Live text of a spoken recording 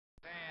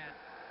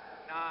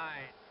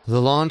The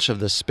launch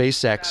of the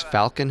SpaceX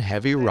Falcon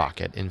Heavy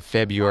rocket in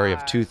February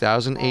of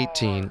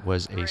 2018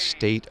 was a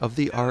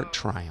state-of-the-art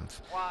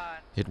triumph.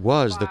 It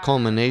was the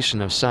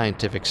culmination of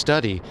scientific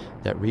study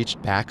that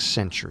reached back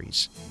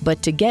centuries.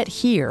 But to get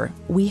here,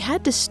 we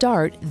had to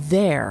start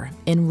there,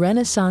 in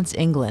Renaissance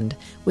England,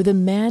 with a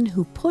man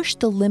who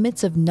pushed the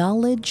limits of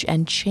knowledge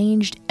and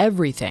changed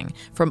everything,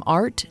 from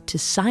art to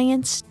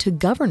science to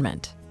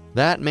government.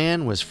 That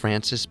man was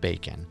Francis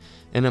Bacon,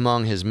 and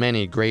among his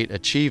many great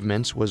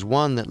achievements was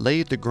one that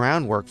laid the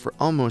groundwork for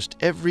almost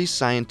every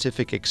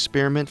scientific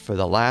experiment for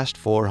the last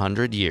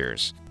 400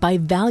 years. By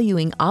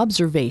valuing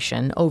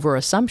observation over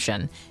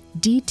assumption,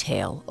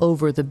 detail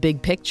over the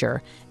big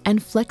picture,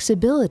 and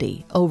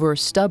flexibility over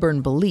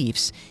stubborn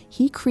beliefs,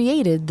 he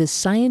created the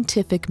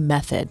scientific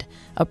method,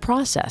 a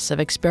process of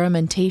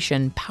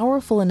experimentation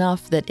powerful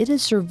enough that it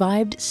has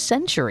survived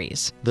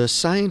centuries. The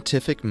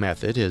scientific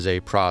method is a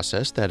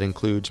process that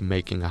includes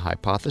making a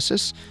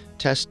hypothesis,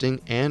 testing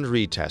and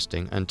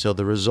retesting until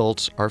the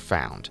results are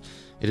found.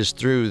 It is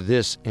through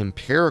this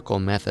empirical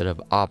method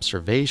of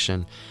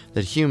observation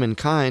that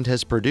humankind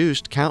has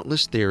produced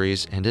countless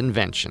theories and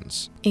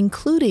inventions,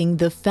 including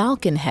the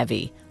Falcon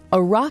Heavy,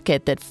 a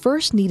rocket that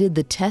first needed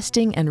the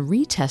testing and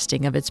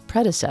retesting of its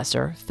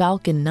predecessor,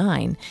 Falcon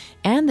 9,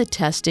 and the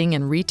testing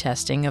and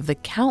retesting of the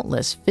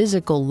countless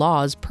physical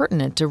laws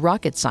pertinent to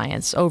rocket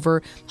science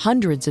over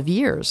hundreds of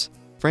years.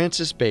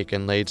 Francis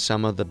Bacon laid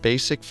some of the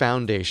basic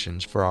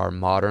foundations for our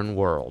modern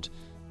world,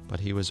 but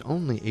he was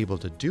only able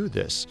to do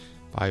this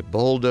by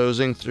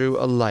bulldozing through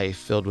a life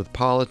filled with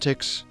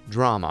politics,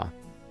 drama,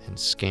 and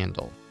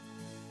scandal.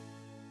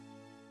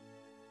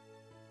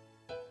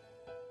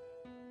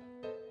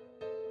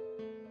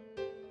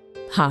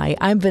 Hi,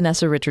 I'm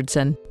Vanessa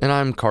Richardson. And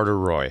I'm Carter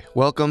Roy.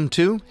 Welcome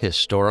to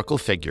Historical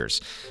Figures.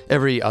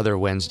 Every other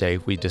Wednesday,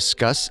 we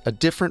discuss a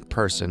different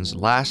person's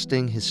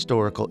lasting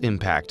historical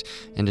impact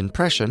and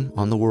impression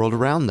on the world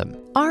around them.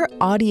 Our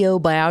audio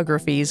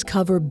biographies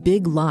cover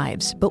big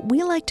lives, but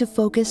we like to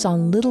focus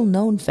on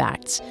little-known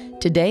facts.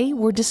 Today,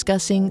 we're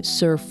discussing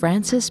Sir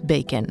Francis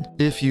Bacon.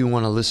 If you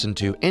want to listen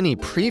to any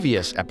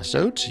previous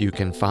episodes, you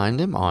can find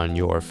them on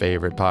your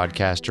favorite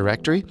podcast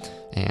directory.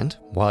 And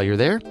while you're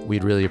there,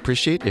 we'd really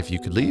appreciate if you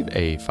could leave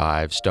a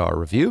 5-star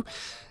review.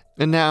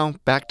 And now,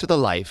 back to the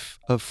life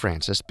of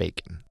Francis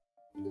Bacon.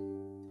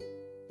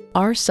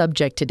 Our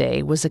subject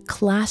today was a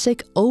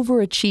classic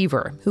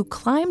overachiever who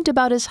climbed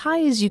about as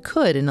high as you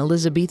could in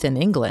Elizabethan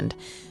England.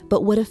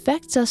 But what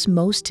affects us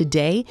most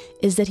today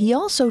is that he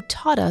also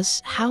taught us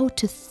how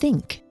to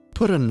think.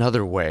 Put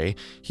another way,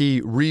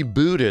 he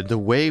rebooted the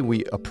way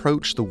we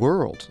approach the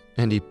world,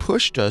 and he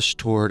pushed us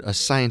toward a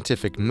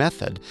scientific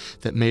method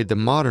that made the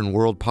modern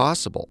world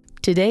possible.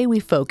 Today we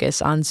focus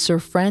on Sir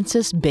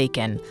Francis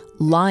Bacon,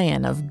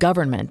 lion of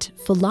government,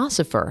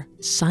 philosopher,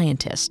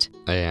 scientist.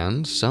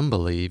 And some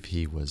believe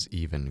he was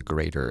even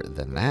greater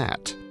than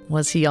that.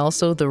 Was he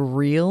also the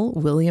real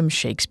William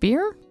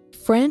Shakespeare?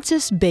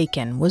 Francis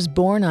Bacon was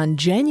born on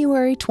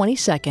January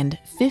 22,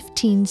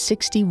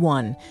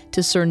 1561,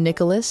 to Sir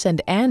Nicholas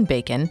and Anne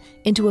Bacon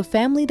into a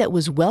family that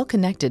was well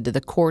connected to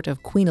the court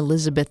of Queen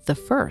Elizabeth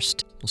I.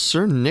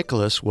 Sir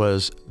Nicholas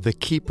was the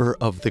keeper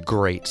of the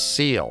Great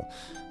Seal.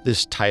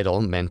 This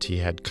title meant he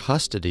had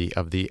custody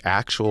of the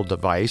actual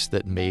device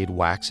that made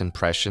wax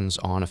impressions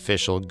on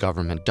official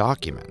government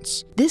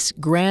documents. This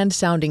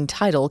grand-sounding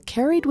title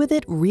carried with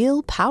it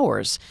real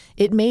powers.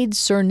 It made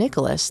Sir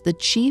Nicholas the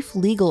chief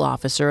legal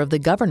officer of the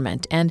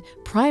government and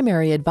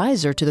primary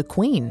advisor to the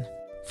Queen.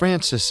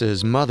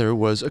 Francis's mother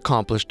was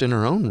accomplished in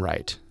her own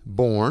right.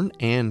 Born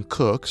Anne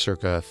Cook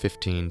circa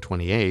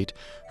 1528,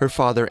 her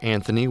father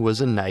Anthony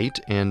was a knight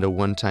and a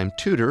one-time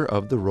tutor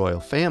of the royal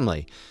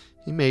family.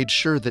 He made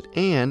sure that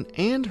Anne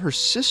and her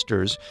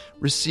sisters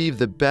received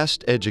the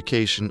best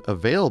education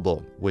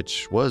available,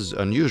 which was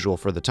unusual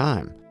for the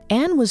time.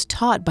 Anne was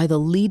taught by the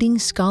leading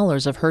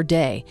scholars of her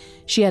day.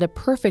 She had a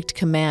perfect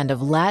command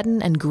of Latin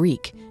and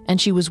Greek,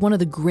 and she was one of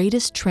the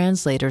greatest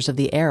translators of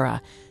the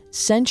era.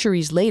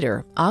 Centuries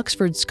later,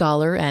 Oxford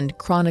scholar and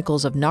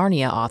Chronicles of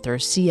Narnia author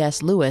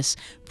C.S. Lewis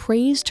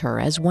praised her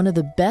as one of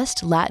the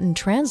best Latin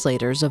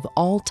translators of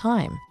all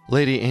time.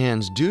 Lady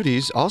Anne's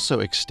duties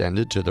also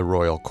extended to the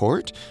royal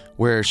court,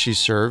 where she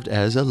served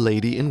as a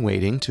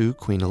lady-in-waiting to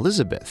Queen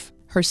Elizabeth.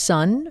 Her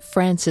son,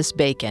 Francis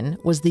Bacon,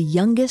 was the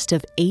youngest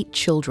of 8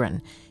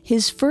 children.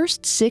 His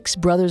first 6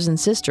 brothers and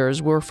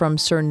sisters were from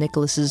Sir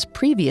Nicholas's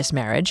previous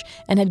marriage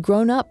and had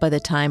grown up by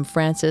the time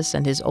Francis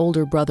and his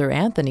older brother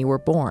Anthony were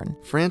born.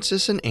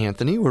 Francis and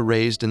Anthony were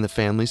raised in the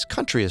family's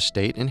country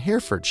estate in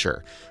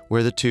Herefordshire,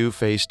 where the two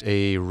faced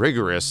a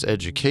rigorous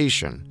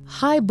education.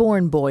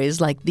 High-born boys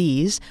like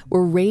these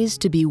were raised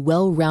to be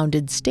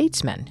well-rounded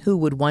statesmen who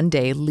would one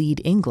day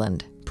lead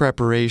England.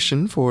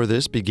 Preparation for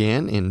this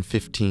began in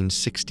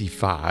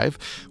 1565,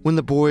 when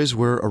the boys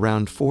were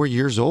around 4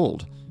 years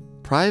old.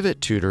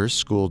 Private tutors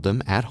schooled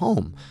them at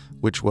home,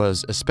 which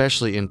was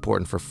especially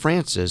important for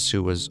Frances,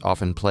 who was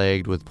often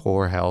plagued with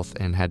poor health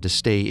and had to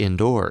stay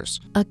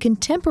indoors. A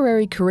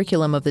contemporary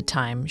curriculum of the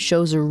time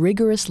shows a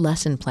rigorous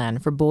lesson plan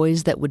for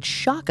boys that would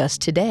shock us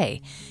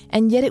today,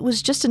 and yet it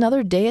was just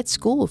another day at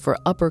school for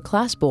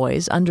upper-class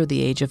boys under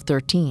the age of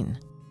 13.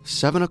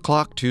 7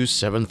 o'clock to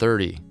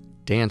 7:30,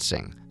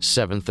 dancing.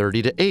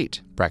 7:30 to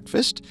 8,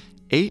 breakfast.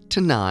 8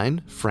 to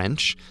 9,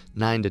 French.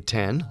 9 to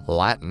 10,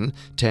 Latin.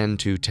 10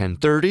 to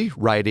 10:30,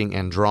 writing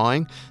and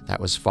drawing. That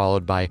was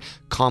followed by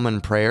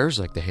common prayers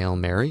like the Hail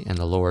Mary and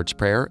the Lord's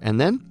Prayer,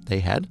 and then they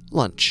had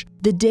lunch.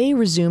 The day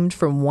resumed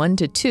from 1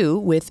 to 2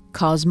 with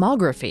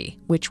cosmography,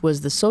 which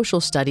was the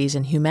social studies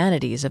and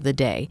humanities of the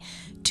day.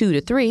 2 to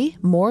 3,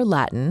 more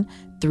Latin.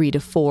 3 to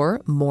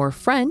 4, more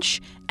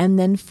French. And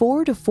then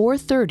 4 to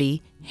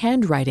 4:30,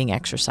 handwriting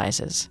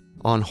exercises.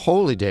 On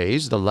holy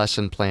days, the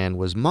lesson plan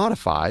was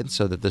modified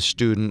so that the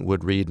student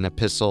would read an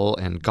epistle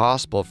and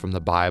gospel from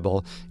the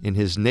Bible in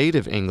his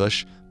native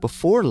English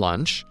before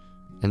lunch,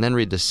 and then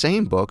read the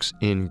same books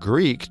in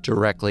Greek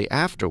directly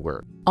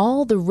afterward.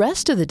 All the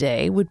rest of the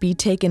day would be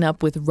taken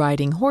up with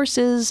riding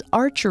horses,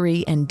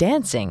 archery, and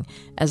dancing,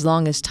 as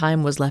long as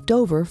time was left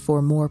over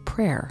for more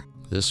prayer.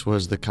 This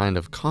was the kind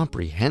of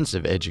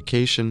comprehensive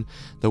education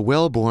the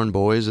well-born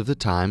boys of the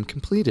time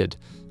completed,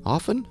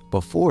 often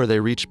before they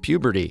reached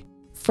puberty.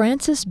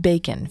 Francis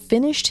Bacon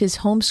finished his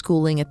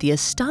homeschooling at the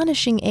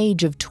astonishing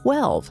age of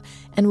 12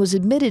 and was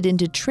admitted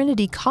into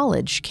Trinity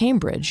College,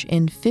 Cambridge,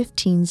 in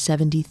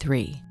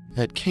 1573.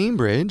 At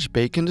Cambridge,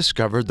 Bacon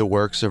discovered the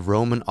works of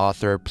Roman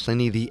author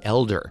Pliny the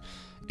Elder,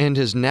 and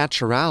his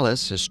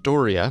Naturalis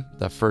Historia,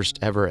 the first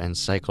ever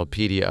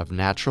encyclopedia of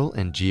natural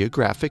and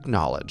geographic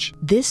knowledge.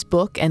 This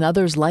book and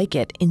others like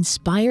it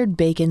inspired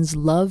Bacon's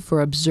love for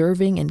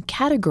observing and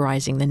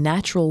categorizing the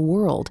natural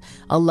world,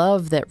 a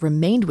love that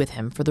remained with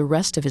him for the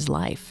rest of his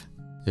life.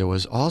 It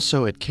was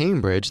also at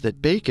Cambridge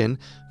that Bacon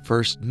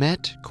first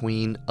met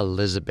Queen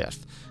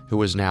Elizabeth, who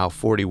was now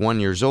 41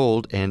 years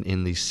old and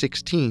in the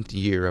 16th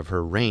year of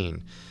her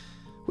reign.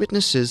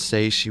 Witnesses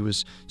say she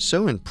was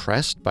so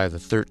impressed by the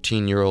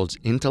 13-year-old's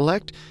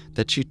intellect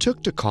that she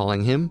took to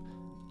calling him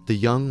the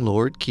young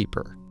Lord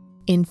Keeper.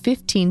 In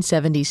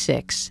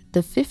 1576,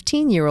 the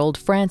 15-year-old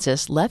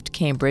Francis left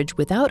Cambridge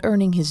without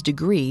earning his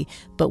degree,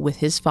 but with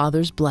his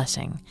father's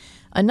blessing.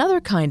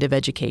 Another kind of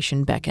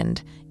education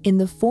beckoned, in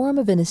the form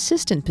of an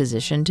assistant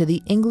position to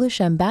the English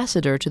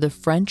ambassador to the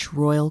French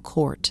royal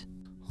court.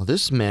 Well,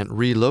 this meant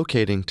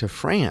relocating to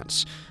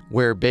France,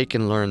 where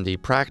Bacon learned the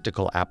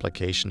practical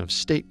application of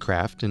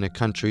statecraft in a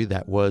country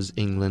that was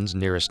England's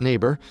nearest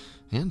neighbor,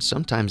 and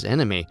sometimes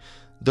enemy,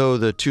 though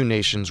the two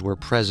nations were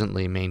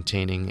presently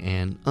maintaining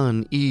an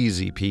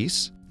uneasy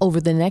peace.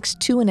 Over the next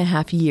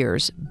 2.5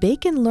 years,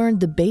 Bacon learned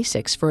the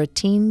basics for a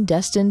teen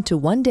destined to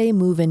one day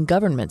move in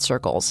government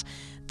circles.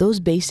 Those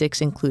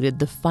basics included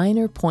the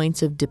finer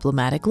points of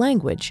diplomatic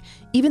language,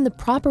 even the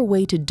proper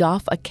way to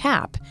doff a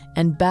cap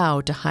and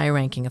bow to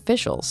high-ranking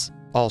officials.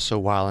 Also,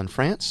 while in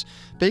France,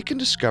 Bacon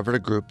discovered a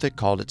group that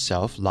called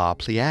itself La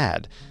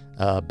Pléiade,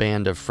 a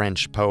band of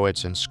French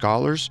poets and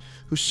scholars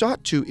who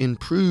sought to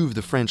improve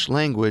the French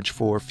language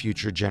for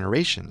future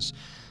generations.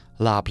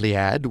 La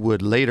Pléiade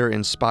would later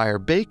inspire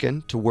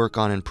Bacon to work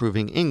on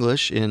improving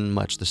English in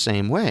much the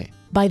same way.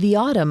 By the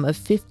autumn of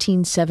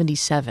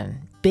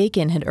 1577,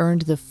 Bacon had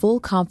earned the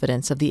full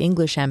confidence of the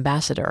English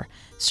ambassador.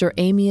 Sir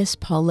Amias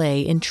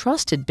Paulet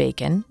entrusted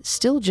Bacon,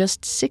 still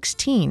just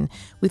 16,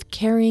 with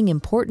carrying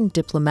important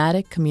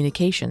diplomatic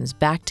communications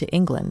back to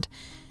England.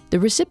 The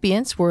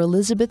recipients were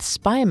Elizabeth's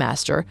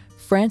spymaster,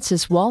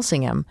 Francis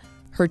Walsingham,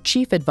 her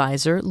chief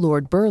advisor,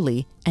 Lord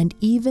Burleigh, and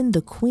even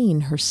the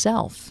Queen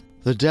herself.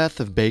 The death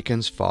of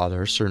Bacon's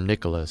father, Sir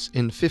Nicholas,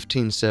 in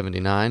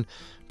 1579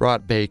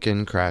 brought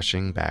Bacon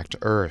crashing back to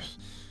earth.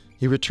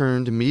 He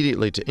returned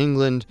immediately to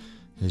England,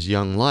 his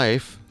young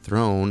life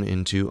thrown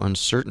into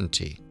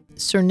uncertainty.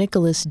 Sir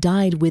Nicholas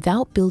died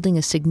without building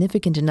a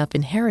significant enough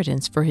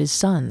inheritance for his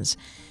sons.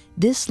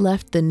 This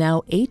left the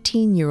now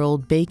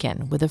 18-year-old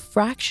Bacon with a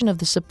fraction of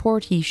the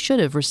support he should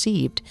have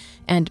received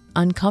and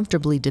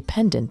uncomfortably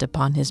dependent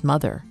upon his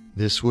mother.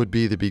 This would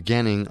be the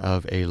beginning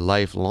of a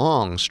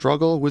lifelong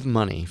struggle with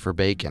money for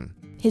Bacon.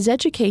 His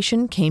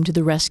education came to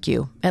the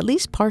rescue, at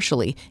least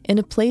partially, in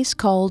a place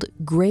called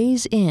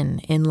Gray's Inn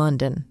in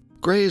London.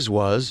 Gray's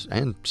was,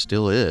 and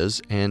still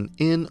is, an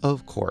inn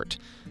of court,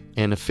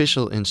 an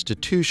official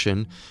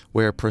institution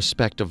where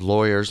prospective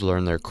lawyers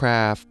learn their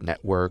craft,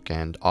 network,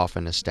 and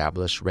often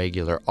establish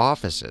regular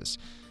offices.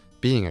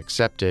 Being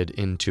accepted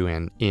into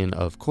an inn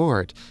of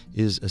court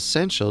is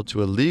essential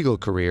to a legal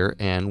career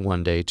and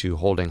one day to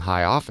holding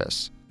high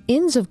office.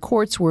 Inns of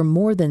courts were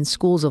more than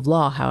schools of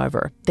law,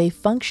 however. They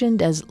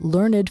functioned as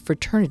learned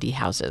fraternity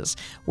houses,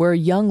 where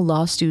young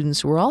law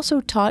students were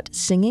also taught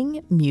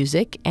singing,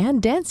 music, and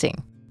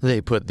dancing.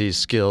 They put these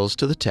skills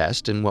to the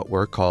test in what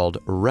were called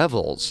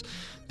revels.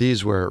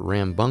 These were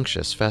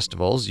rambunctious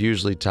festivals,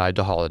 usually tied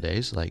to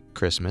holidays like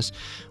Christmas,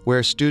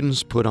 where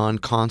students put on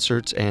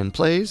concerts and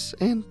plays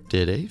and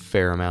did a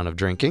fair amount of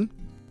drinking.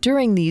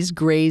 During these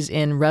Gray's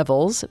Inn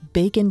revels,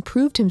 Bacon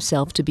proved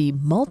himself to be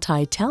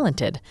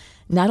multi-talented.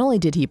 Not only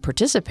did he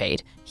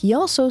participate, he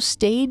also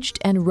staged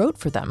and wrote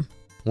for them.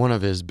 One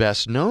of his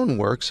best-known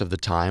works of the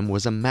time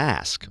was a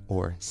masque,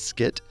 or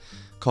skit,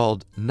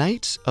 called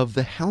Knights of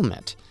the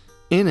Helmet.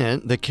 In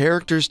it, the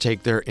characters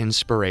take their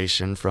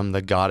inspiration from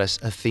the goddess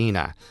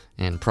Athena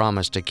and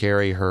promise to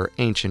carry her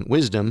ancient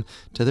wisdom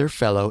to their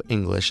fellow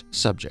English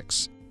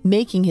subjects.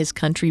 Making his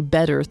country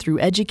better through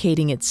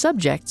educating its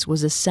subjects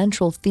was a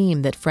central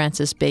theme that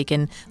Francis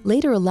Bacon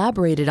later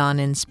elaborated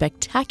on in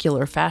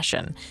spectacular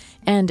fashion.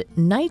 And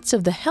Knights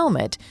of the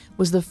Helmet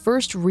was the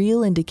first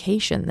real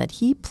indication that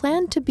he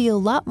planned to be a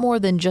lot more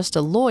than just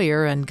a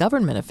lawyer and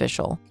government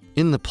official.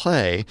 In the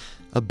play,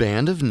 a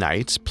band of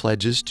knights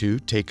pledges to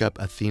take up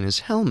Athena's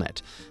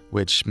helmet,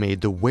 which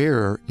made the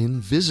wearer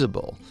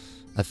invisible.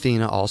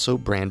 Athena also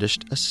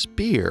brandished a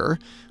spear,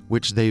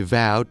 which they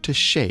vowed to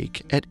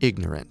shake at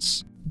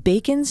ignorance.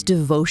 Bacon's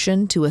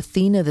devotion to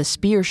Athena the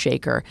spear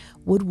shaker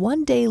would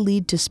one day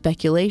lead to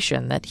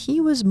speculation that he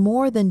was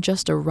more than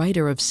just a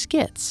writer of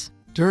skits.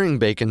 During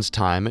Bacon's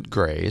time at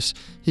Gray's,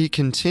 he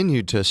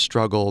continued to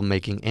struggle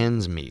making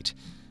ends meet.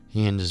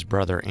 He and his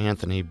brother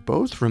Anthony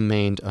both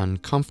remained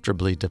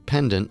uncomfortably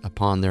dependent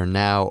upon their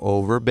now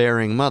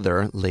overbearing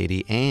mother,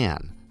 Lady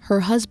Anne. Her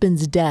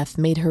husband's death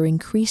made her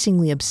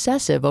increasingly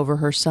obsessive over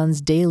her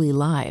sons' daily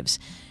lives.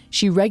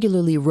 She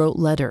regularly wrote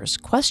letters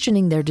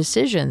questioning their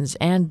decisions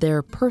and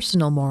their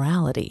personal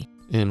morality.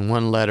 In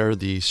one letter,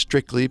 the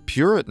strictly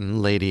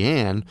Puritan Lady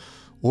Anne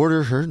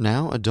ordered her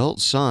now adult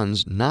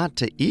sons not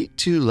to eat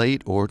too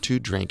late or to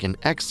drink in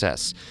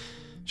excess.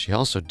 She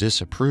also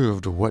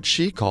disapproved of what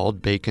she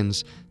called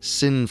Bacon's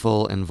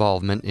sinful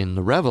involvement in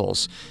the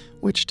revels,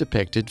 which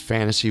depicted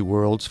fantasy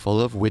worlds full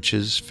of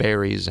witches,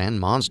 fairies, and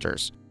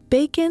monsters.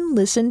 Bacon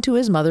listened to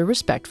his mother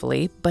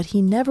respectfully, but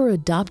he never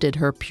adopted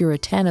her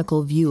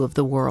puritanical view of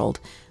the world.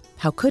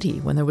 How could he,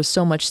 when there was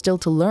so much still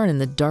to learn in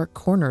the dark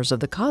corners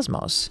of the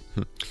cosmos?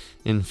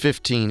 In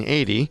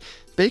 1580,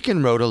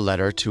 Bacon wrote a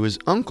letter to his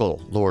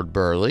uncle, Lord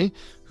Burleigh,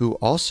 who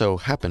also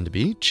happened to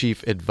be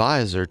chief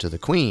advisor to the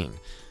Queen.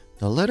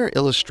 The letter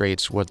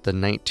illustrates what the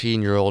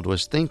 19-year-old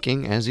was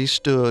thinking as he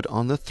stood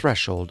on the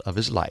threshold of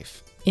his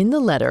life. In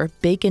the letter,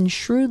 Bacon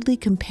shrewdly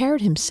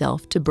compared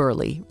himself to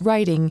Burleigh,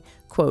 writing,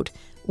 quote,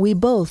 "We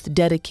both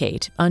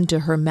dedicate unto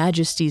Her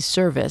Majesty's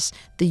service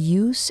the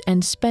use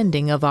and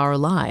spending of our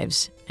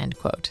lives," end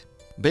quote.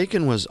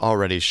 Bacon was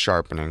already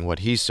sharpening what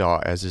he saw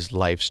as his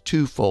life's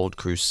twofold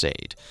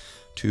crusade,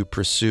 to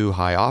pursue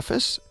high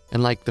office,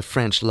 and like the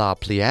French La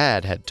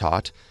Pléiade had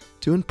taught,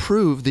 to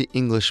improve the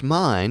English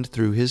mind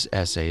through his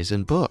essays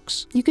and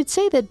books. You could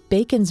say that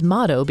Bacon's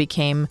motto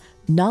became,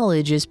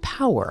 "Knowledge is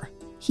power."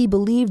 He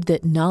believed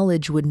that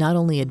knowledge would not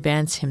only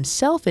advance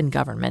himself in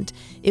government,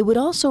 it would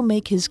also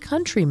make his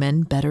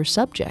countrymen better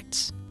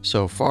subjects.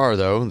 So far,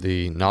 though,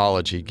 the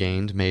knowledge he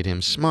gained made him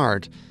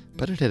smart,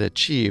 but it had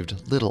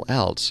achieved little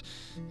else,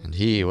 and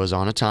he was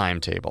on a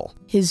timetable.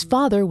 His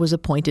father was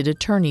appointed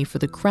attorney for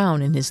the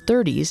crown in his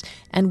 30s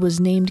and was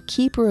named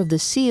Keeper of the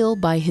Seal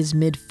by his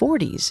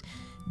mid-40s.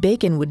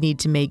 Bacon would need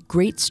to make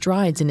great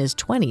strides in his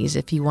 20s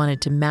if he wanted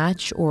to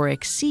match or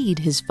exceed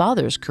his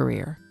father's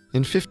career.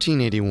 In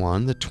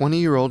 1581, the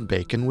 20-year-old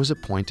Bacon was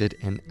appointed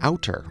an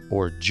outer,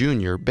 or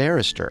junior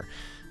barrister,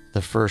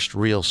 the first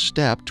real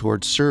step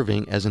towards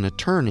serving as an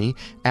attorney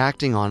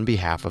acting on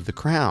behalf of the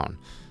crown.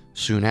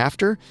 Soon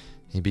after,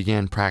 he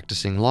began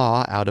practicing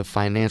law out of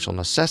financial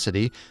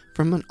necessity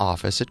from an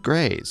office at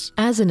Gray's.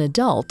 As an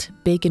adult,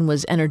 Bacon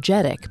was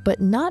energetic but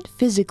not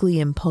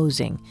physically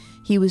imposing.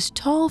 He was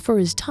tall for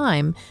his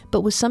time,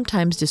 but was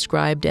sometimes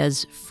described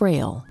as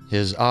frail.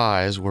 His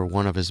eyes were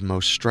one of his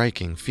most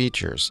striking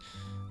features.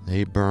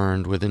 They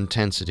burned with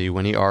intensity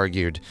when he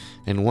argued,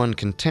 and one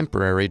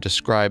contemporary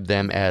described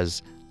them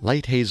as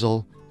light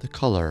hazel, the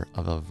color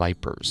of a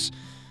viper's.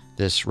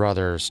 This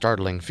rather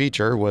startling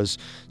feature was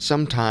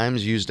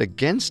sometimes used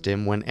against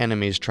him when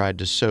enemies tried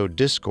to sow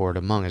discord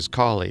among his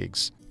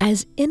colleagues.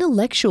 As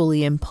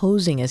intellectually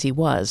imposing as he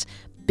was,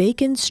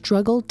 Bacon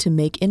struggled to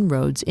make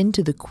inroads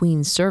into the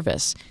Queen's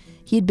service.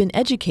 He had been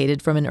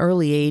educated from an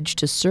early age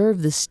to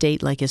serve the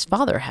state like his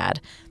father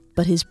had,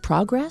 but his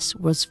progress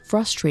was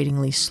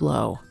frustratingly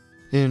slow.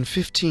 In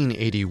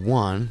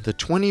 1581, the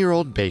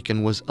 20-year-old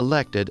Bacon was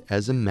elected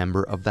as a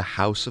member of the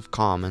House of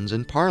Commons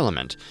in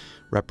Parliament,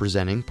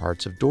 representing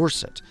parts of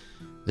Dorset.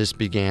 This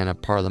began a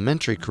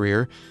parliamentary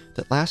career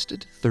that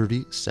lasted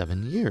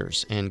 37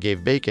 years and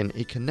gave Bacon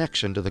a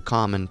connection to the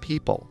common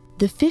people.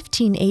 The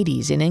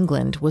 1580s in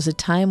England was a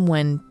time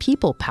when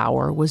people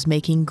power was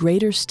making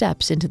greater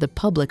steps into the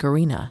public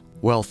arena.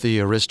 Wealthy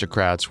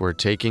aristocrats were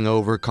taking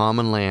over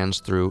common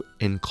lands through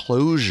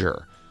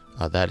enclosure.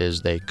 That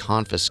is, they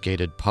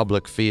confiscated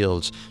public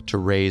fields to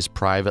raise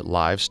private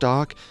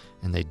livestock,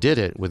 and they did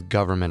it with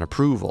government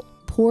approval.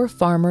 Poor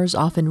farmers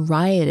often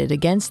rioted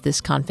against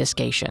this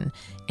confiscation,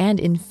 and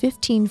in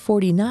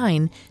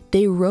 1549,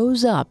 they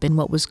rose up in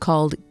what was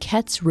called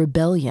Kett's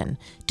Rebellion,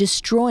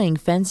 destroying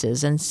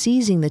fences and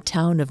seizing the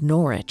town of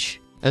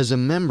Norwich. As a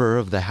member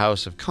of the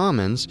House of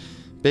Commons,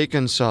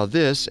 Bacon saw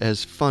this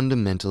as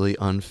fundamentally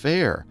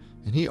unfair,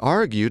 and he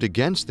argued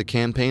against the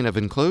campaign of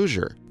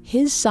enclosure.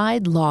 His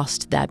side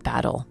lost that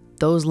battle.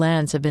 Those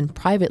lands have been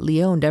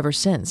privately owned ever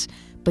since,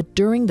 but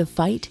during the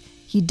fight,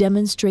 he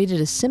demonstrated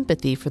a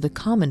sympathy for the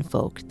common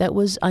folk that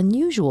was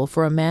unusual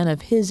for a man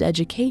of his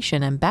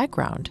education and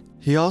background.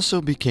 He also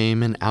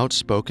became an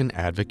outspoken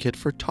advocate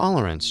for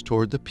tolerance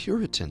toward the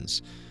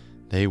Puritans.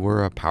 They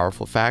were a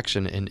powerful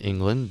faction in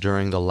England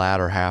during the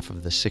latter half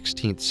of the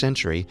 16th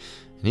century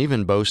and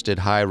even boasted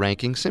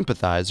high-ranking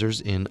sympathizers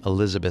in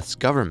Elizabeth's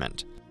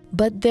government.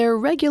 But their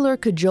regular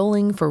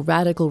cajoling for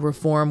radical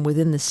reform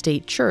within the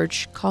state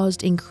church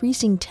caused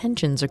increasing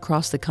tensions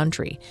across the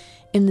country.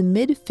 In the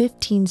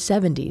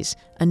mid-1570s,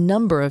 a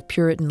number of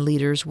Puritan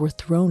leaders were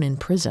thrown in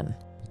prison.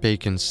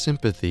 Bacon's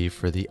sympathy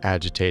for the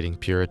agitating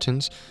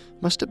Puritans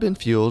must have been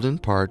fueled in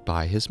part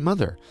by his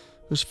mother,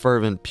 whose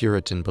fervent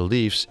Puritan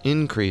beliefs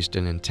increased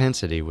in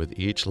intensity with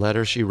each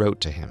letter she wrote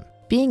to him.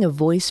 Being a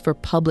voice for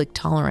public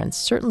tolerance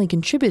certainly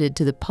contributed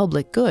to the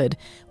public good,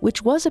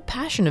 which was a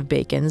passion of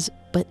Bacon's,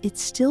 but it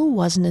still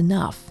wasn't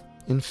enough.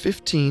 In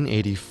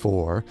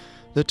 1584,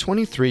 the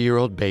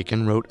 23-year-old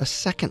Bacon wrote a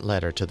second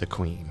letter to the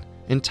Queen,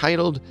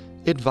 entitled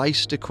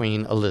Advice to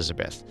Queen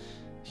Elizabeth.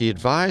 He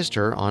advised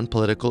her on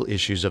political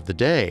issues of the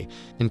day,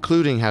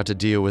 including how to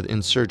deal with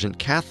insurgent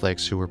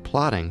Catholics who were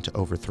plotting to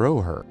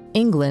overthrow her.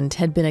 England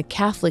had been a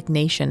Catholic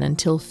nation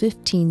until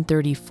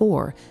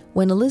 1534,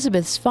 when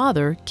Elizabeth's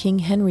father, King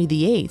Henry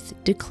VIII,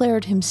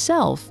 declared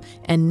himself,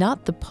 and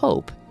not the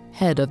Pope,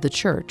 head of the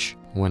church.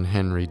 When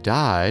Henry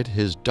died,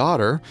 his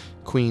daughter,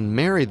 Queen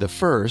Mary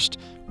I,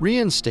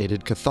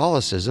 reinstated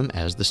Catholicism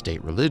as the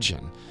state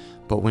religion.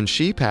 But when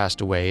she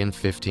passed away in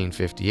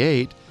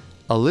 1558,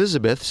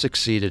 Elizabeth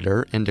succeeded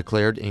her and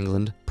declared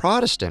England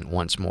Protestant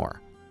once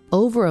more.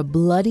 Over a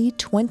bloody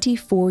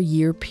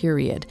 24-year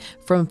period,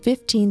 from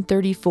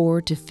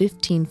 1534 to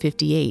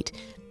 1558,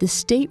 the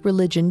state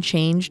religion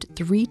changed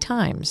 3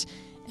 times.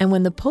 And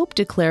when the Pope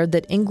declared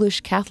that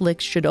English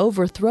Catholics should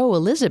overthrow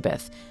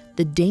Elizabeth,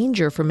 the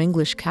danger from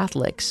English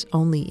Catholics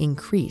only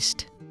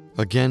increased.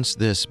 Against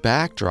this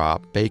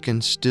backdrop, Bacon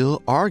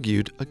still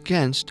argued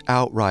against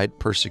outright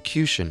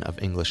persecution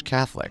of English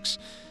Catholics.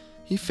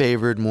 He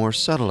favored more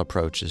subtle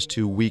approaches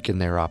to weaken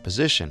their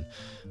opposition,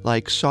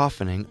 like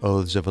softening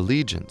oaths of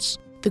allegiance.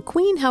 The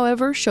Queen,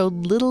 however,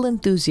 showed little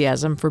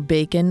enthusiasm for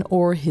Bacon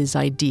or his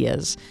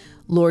ideas.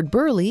 Lord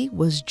Burleigh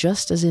was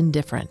just as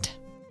indifferent.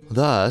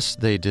 Thus,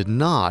 they did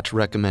not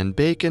recommend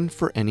Bacon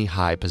for any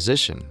high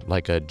position,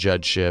 like a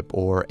judgeship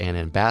or an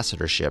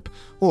ambassadorship,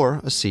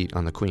 or a seat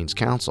on the Queen's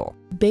Council.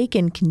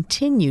 Bacon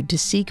continued to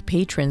seek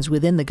patrons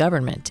within the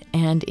government,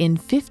 and in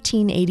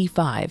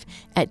 1585,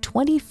 at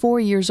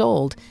 24 years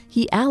old,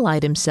 he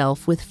allied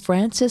himself with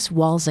Francis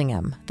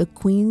Walsingham, the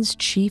Queen's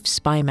chief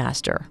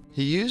spymaster.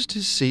 He used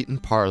his seat in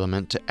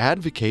Parliament to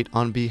advocate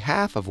on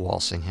behalf of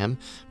Walsingham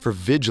for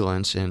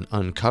vigilance in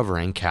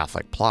uncovering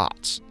Catholic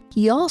plots.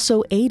 He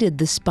also aided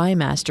the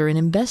spymaster in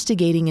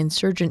investigating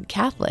insurgent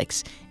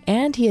Catholics,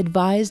 and he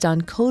advised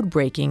on code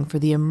breaking for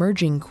the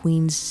emerging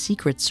Queen's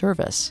Secret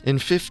Service. In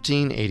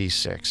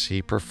 1586,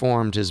 he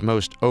performed his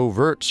most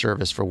overt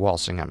service for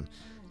Walsingham,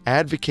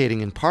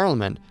 advocating in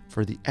Parliament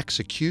for the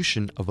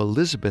execution of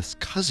Elizabeth's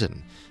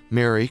cousin,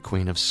 Mary,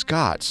 Queen of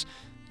Scots,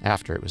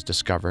 after it was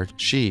discovered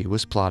she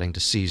was plotting to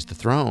seize the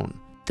throne.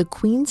 The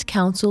Queen's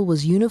Council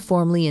was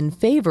uniformly in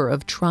favor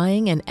of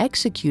trying and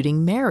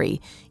executing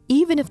Mary,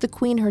 even if the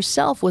Queen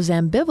herself was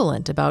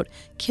ambivalent about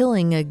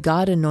killing a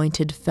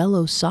God-anointed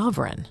fellow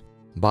sovereign.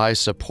 By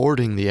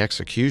supporting the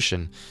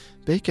execution,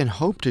 Bacon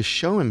hoped to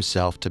show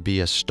himself to be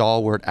a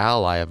stalwart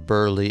ally of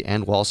Burleigh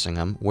and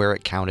Walsingham where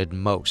it counted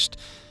most,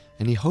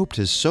 and he hoped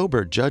his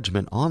sober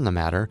judgment on the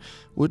matter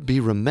would be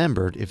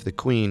remembered if the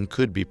Queen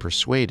could be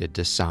persuaded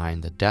to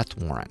sign the death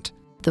warrant.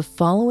 The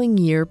following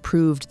year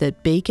proved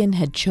that Bacon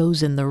had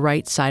chosen the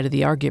right side of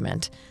the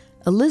argument.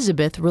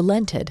 Elizabeth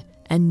relented,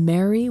 and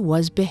Mary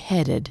was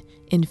beheaded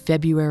in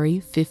February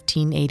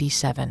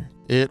 1587.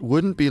 It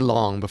wouldn't be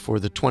long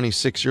before the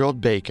 26-year-old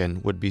Bacon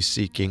would be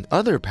seeking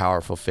other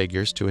powerful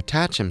figures to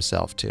attach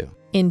himself to.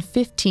 In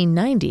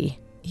 1590,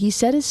 he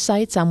set his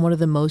sights on one of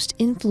the most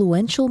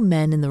influential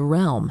men in the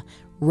realm,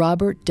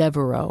 Robert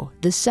Devereux,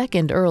 the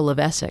second Earl of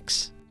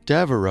Essex.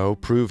 Devereux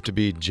proved to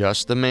be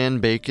just the man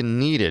Bacon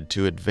needed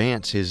to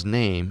advance his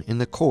name in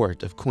the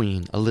court of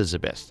Queen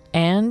Elizabeth.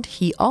 And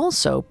he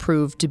also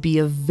proved to be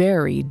a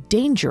very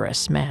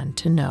dangerous man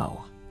to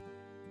know.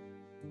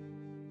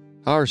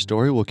 Our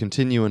story will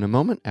continue in a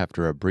moment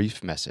after a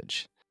brief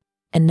message.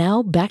 And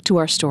now back to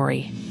our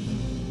story.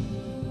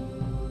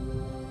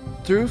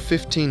 Through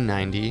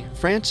 1590,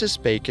 Francis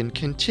Bacon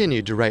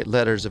continued to write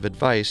letters of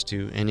advice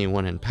to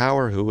anyone in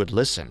power who would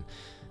listen.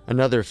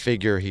 Another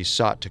figure he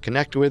sought to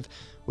connect with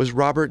was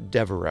Robert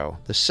Devereux,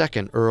 the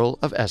second Earl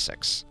of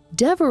Essex.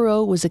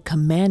 Devereux was a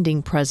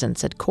commanding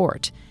presence at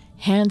court.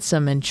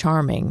 Handsome and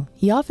charming,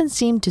 he often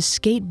seemed to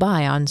skate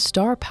by on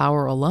star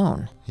power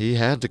alone. He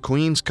had the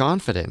Queen's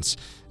confidence,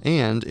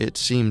 and, it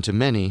seemed to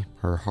many,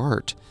 her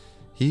heart.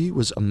 He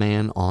was a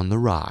man on the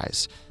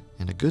rise,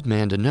 and a good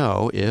man to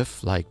know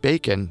if, like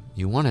Bacon,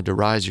 you wanted to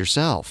rise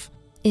yourself.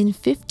 In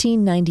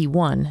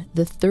 1591,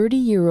 the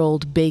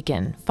 30-year-old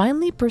Bacon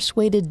finally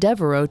persuaded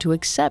Devereux to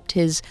accept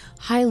his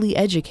highly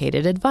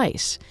educated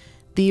advice.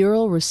 The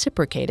Earl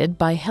reciprocated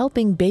by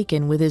helping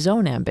Bacon with his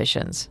own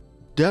ambitions.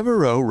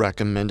 Devereux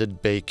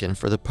recommended Bacon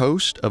for the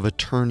post of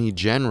Attorney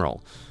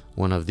General,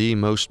 one of the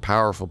most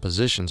powerful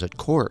positions at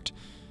court.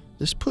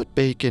 This put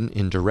Bacon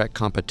in direct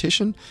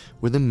competition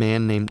with a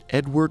man named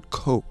Edward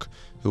Coke,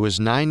 who was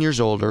 9 years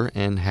older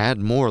and had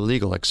more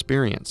legal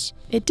experience.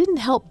 It didn't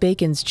help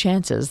Bacon's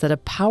chances that a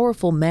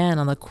powerful man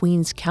on the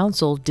Queen's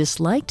Council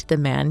disliked the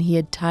man he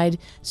had tied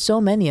so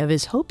many of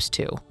his hopes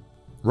to.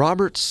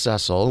 Robert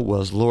Cecil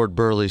was Lord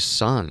Burleigh's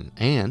son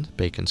and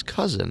Bacon's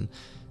cousin,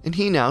 and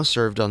he now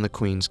served on the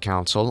Queen's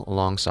Council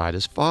alongside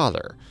his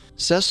father.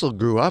 Cecil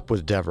grew up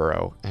with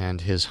Devereux,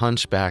 and his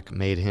hunchback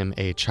made him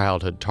a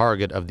childhood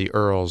target of the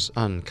Earl's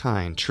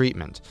unkind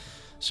treatment.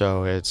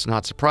 So it's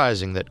not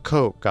surprising that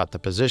Coke got the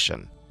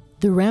position.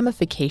 The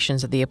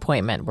ramifications of the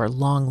appointment were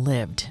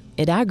long-lived.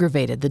 It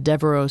aggravated the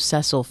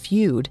Devereux-Cecil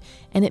feud,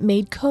 and it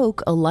made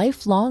Coke a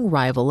lifelong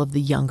rival of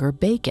the younger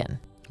Bacon.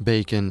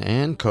 Bacon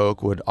and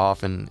Coke would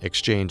often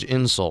exchange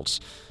insults.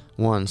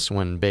 Once,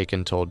 when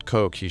Bacon told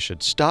Coke he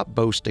should stop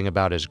boasting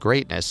about his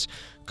greatness,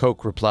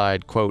 Coke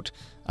replied, quote,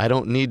 "I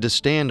don't need to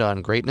stand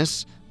on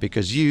greatness,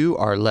 because you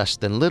are less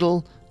than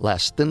little,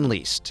 less than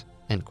least."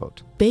 End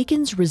quote.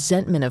 Bacon's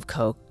resentment of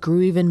Coke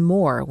grew even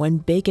more when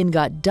Bacon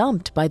got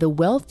dumped by the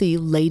wealthy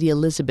Lady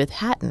Elizabeth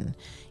Hatton.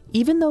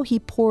 Even though he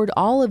poured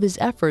all of his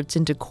efforts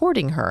into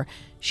courting her,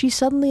 she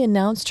suddenly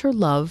announced her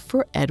love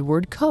for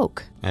Edward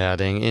Coke.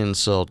 Adding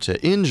insult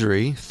to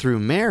injury, through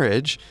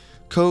marriage,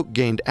 Coke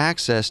gained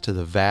access to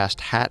the vast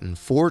Hatton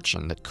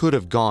fortune that could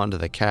have gone to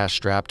the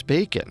cash-strapped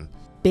Bacon.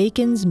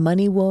 Bacon's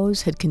money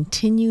woes had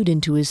continued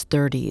into his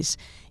 30s.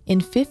 In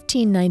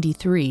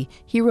 1593,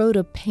 he wrote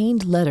a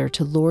pained letter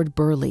to Lord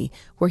Burleigh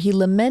where he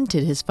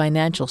lamented his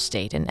financial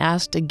state and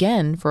asked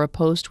again for a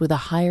post with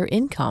a higher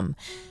income.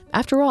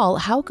 After all,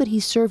 how could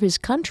he serve his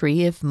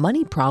country if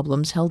money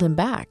problems held him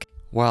back?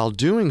 While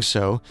doing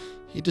so,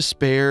 he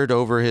despaired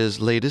over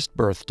his latest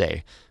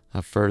birthday,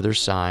 a further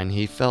sign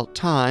he felt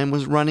time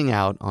was running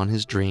out on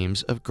his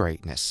dreams of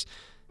greatness.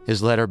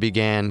 His letter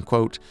began,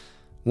 quote,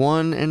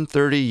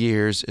 "130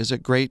 years is a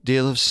great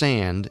deal of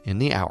sand in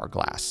the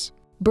hourglass."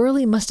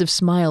 Burleigh must have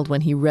smiled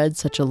when he read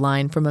such a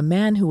line from a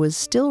man who was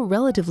still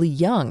relatively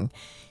young.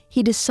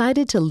 He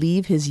decided to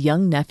leave his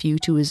young nephew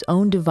to his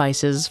own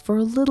devices for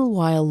a little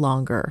while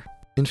longer.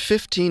 In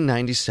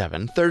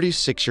 1597,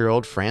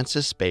 36-year-old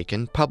Francis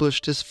Bacon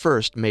published his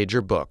first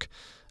major book,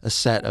 a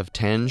set of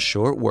 10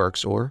 short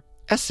works or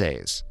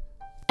essays.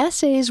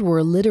 Essays were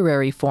a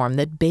literary form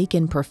that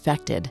Bacon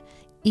perfected.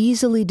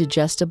 Easily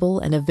digestible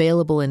and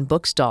available in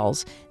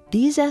bookstalls,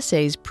 these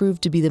essays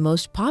proved to be the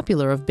most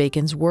popular of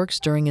Bacon's works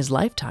during his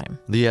lifetime.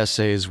 The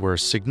essays were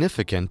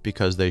significant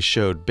because they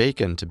showed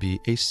Bacon to be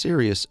a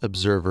serious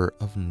observer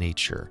of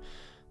nature,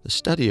 the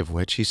study of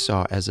which he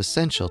saw as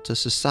essential to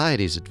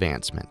society's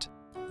advancement.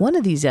 One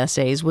of these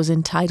essays was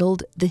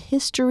entitled The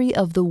History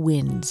of the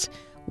Winds.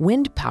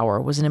 Wind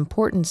power was an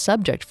important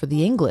subject for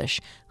the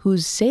English,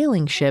 whose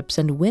sailing ships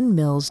and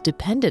windmills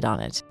depended on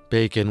it.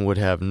 Bacon would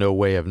have no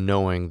way of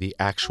knowing the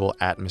actual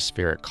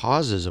atmospheric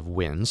causes of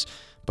winds,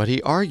 but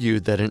he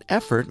argued that an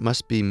effort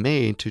must be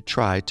made to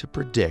try to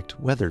predict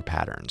weather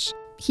patterns.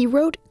 He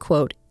wrote,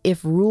 quote,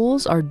 "If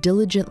rules are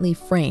diligently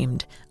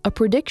framed, a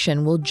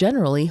prediction will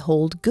generally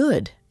hold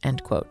good,"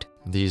 end quote.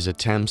 These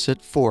attempts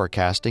at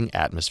forecasting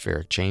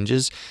atmospheric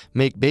changes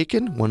make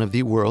Bacon one of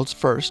the world's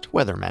first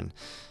weathermen.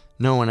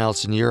 No one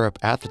else in Europe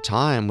at the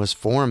time was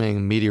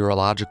forming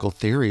meteorological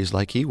theories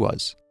like he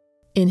was.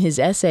 In his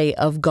essay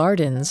Of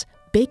Gardens,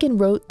 Bacon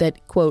wrote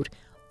that, quote,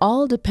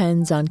 "All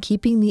depends on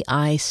keeping the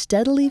eye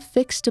steadily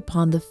fixed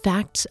upon the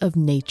facts of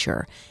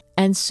nature,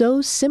 and so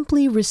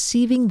simply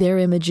receiving their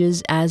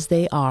images as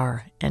they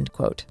are," end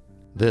quote.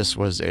 This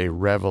was a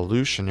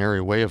revolutionary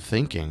way of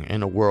thinking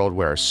in a world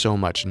where so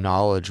much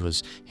knowledge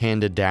was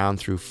handed down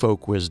through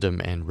folk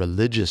wisdom and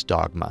religious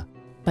dogma.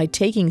 By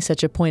taking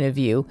such a point of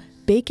view,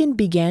 Bacon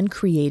began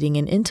creating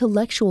an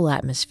intellectual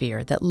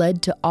atmosphere that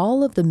led to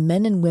all of the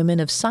men and women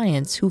of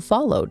science who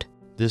followed.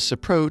 This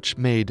approach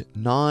made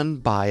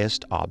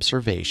non-biased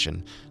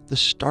observation the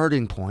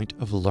starting point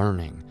of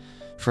learning.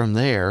 From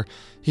there,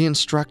 he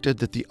instructed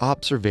that the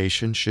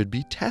observation should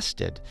be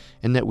tested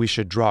and that we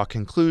should draw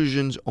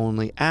conclusions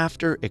only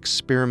after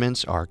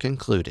experiments are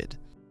concluded.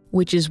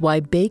 Which is why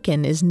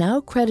Bacon is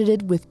now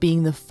credited with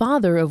being the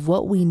father of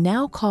what we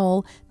now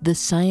call the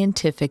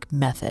scientific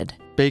method.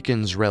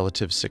 Bacon's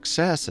relative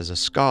success as a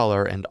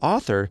scholar and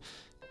author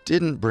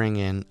didn't bring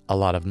in a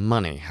lot of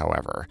money,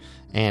 however,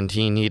 and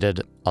he needed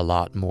a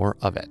lot more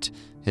of it.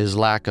 His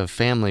lack of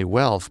family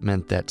wealth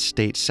meant that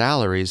state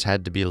salaries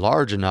had to be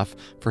large enough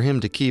for him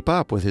to keep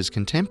up with his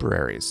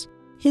contemporaries.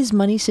 His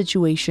money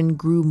situation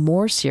grew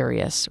more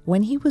serious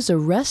when he was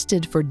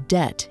arrested for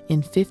debt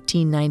in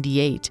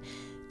 1598.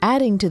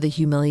 Adding to the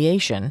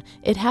humiliation,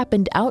 it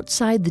happened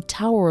outside the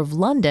Tower of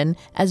London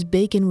as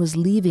Bacon was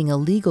leaving a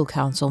legal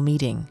council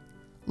meeting.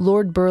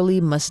 Lord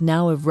Burleigh must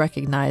now have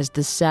recognized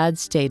the sad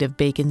state of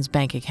Bacon's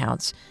bank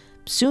accounts.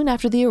 Soon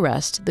after the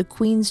arrest, the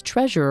Queen's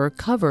treasurer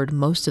covered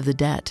most of the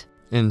debt.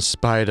 In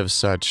spite of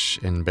such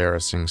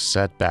embarrassing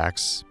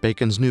setbacks,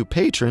 Bacon's new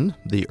patron,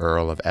 the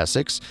Earl of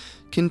Essex,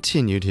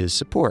 continued his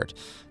support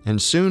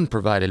and soon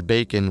provided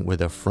Bacon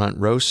with a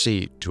front-row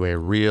seat to a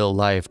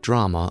real-life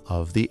drama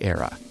of the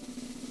era.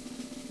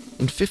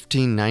 In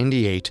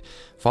 1598,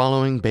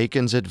 following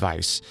Bacon's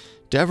advice,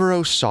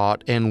 Devereux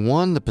sought and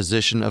won the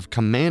position of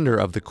commander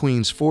of the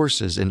Queen's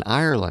forces in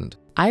Ireland.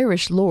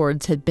 Irish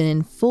lords had been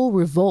in full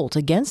revolt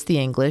against the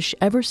English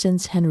ever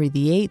since Henry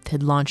VIII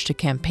had launched a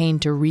campaign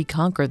to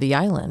reconquer the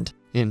island.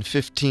 In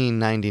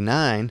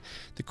 1599,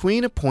 the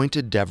Queen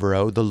appointed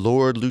Devereux the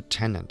Lord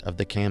Lieutenant of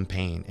the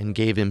campaign and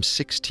gave him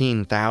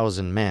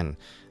 16,000 men,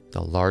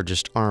 the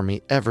largest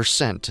army ever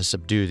sent to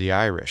subdue the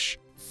Irish.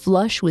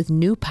 Flush with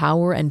new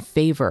power and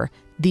favor,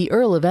 the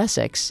Earl of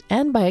Essex,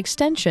 and by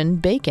extension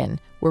Bacon,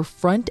 were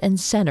front and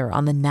center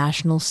on the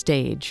national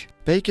stage.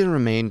 Bacon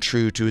remained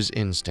true to his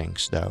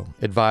instincts, though,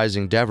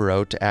 advising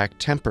Devereux to act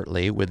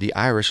temperately with the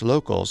Irish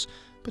locals,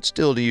 but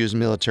still to use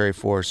military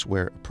force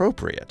where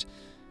appropriate.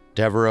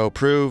 Devereux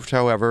proved,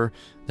 however,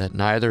 that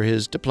neither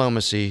his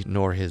diplomacy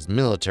nor his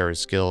military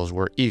skills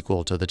were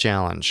equal to the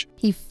challenge.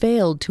 He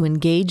failed to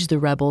engage the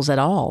rebels at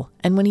all,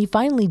 and when he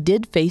finally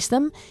did face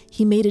them,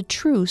 he made a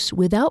truce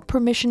without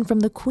permission from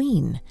the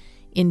Queen.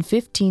 In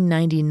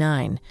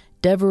 1599,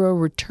 Devereux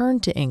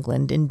returned to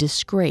England in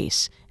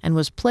disgrace and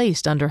was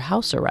placed under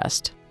house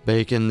arrest.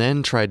 Bacon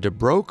then tried to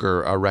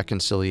broker a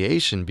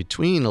reconciliation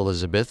between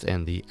Elizabeth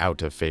and the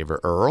out-of-favor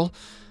Earl,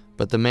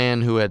 but the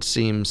man who had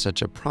seemed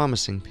such a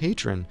promising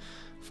patron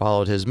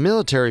followed his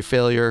military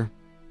failure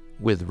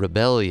with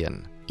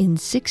rebellion. In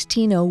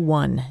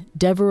 1601,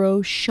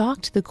 Devereux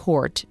shocked the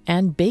court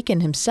and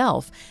Bacon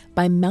himself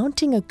by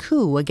mounting a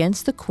coup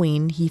against the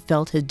Queen he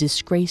felt had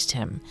disgraced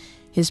him.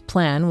 His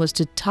plan was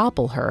to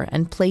topple her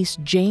and place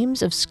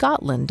James of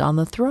Scotland on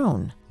the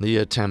throne. The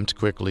attempt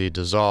quickly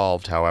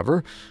dissolved,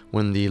 however,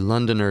 when the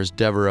Londoners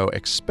Devereux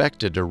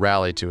expected to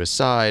rally to his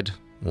side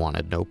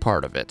wanted no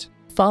part of it.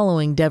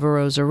 Following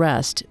Devereux's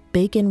arrest,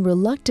 Bacon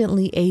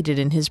reluctantly aided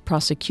in his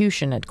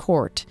prosecution at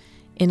court.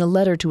 In a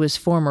letter to his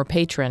former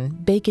patron,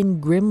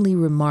 Bacon grimly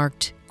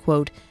remarked,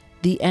 quote,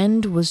 "The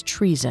end was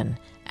treason,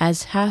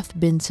 as hath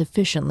been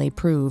sufficiently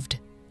proved,"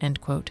 end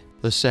quote.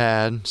 The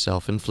sad,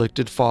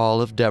 self-inflicted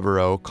fall of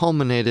Devereux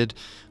culminated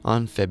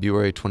on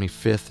February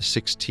 25,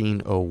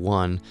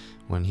 1601,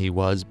 when he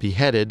was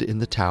beheaded in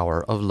the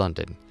Tower of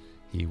London.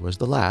 He was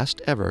the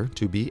last ever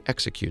to be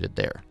executed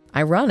there.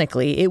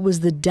 Ironically, it was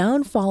the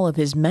downfall of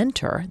his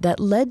mentor that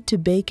led to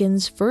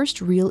Bacon's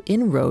first real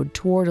inroad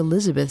toward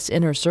Elizabeth's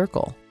inner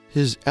circle.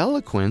 His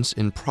eloquence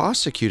in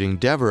prosecuting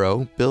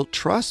Devereux built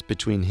trust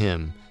between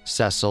him,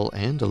 Cecil,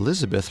 and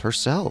Elizabeth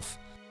herself.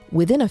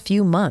 Within a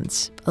few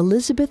months,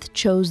 Elizabeth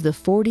chose the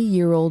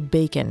 40-year-old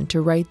Bacon to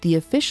write the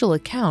official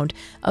account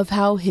of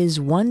how his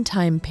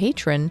one-time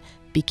patron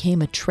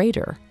became a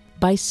traitor.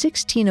 By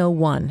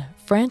 1601,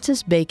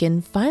 Francis Bacon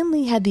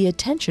finally had the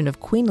attention of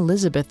Queen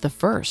Elizabeth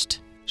I.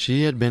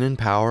 She had been in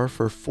power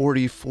for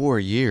 44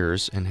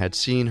 years and had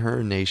seen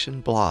her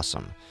nation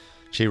blossom.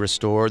 She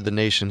restored the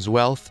nation's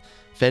wealth,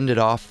 fended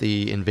off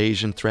the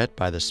invasion threat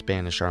by the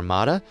Spanish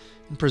Armada,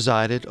 and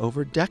presided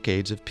over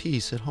decades of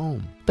peace at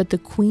home. But the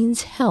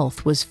Queen's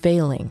health was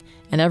failing,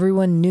 and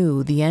everyone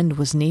knew the end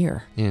was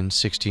near. In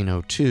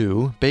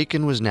 1602,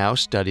 Bacon was now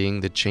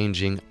studying the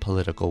changing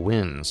political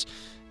winds.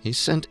 He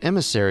sent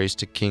emissaries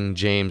to King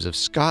James of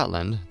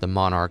Scotland, the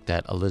monarch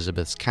that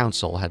Elizabeth's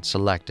council had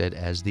selected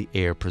as the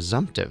heir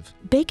presumptive.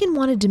 Bacon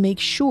wanted to make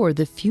sure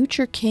the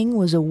future king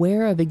was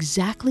aware of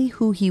exactly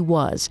who he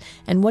was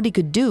and what he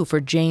could do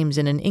for James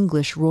in an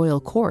English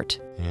royal court.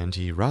 And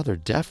he rather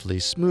deftly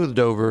smoothed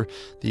over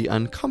the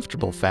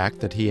uncomfortable fact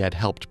that he had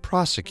helped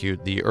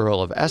prosecute the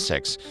Earl of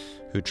Essex,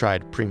 who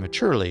tried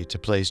prematurely to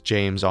place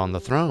James on the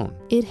throne.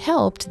 It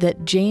helped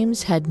that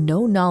James had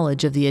no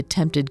knowledge of the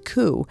attempted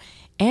coup,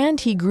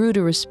 and he grew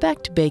to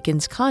respect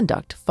Bacon's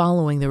conduct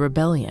following the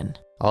rebellion.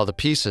 All the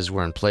pieces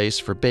were in place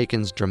for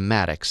Bacon's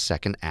dramatic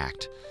second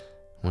act,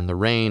 when the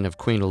reign of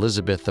Queen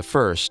Elizabeth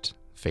I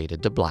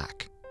faded to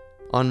black.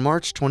 On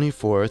March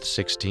 24,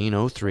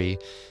 1603,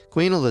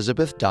 Queen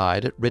Elizabeth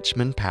died at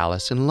Richmond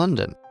Palace in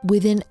London.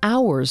 Within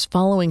hours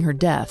following her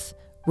death,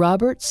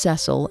 Robert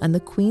Cecil and the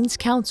Queen's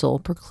Council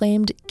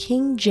proclaimed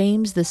King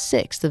James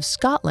VI of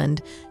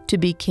Scotland to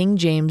be King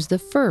James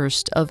I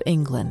of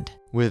England.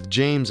 With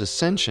James'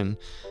 ascension,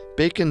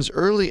 Bacon's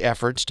early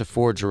efforts to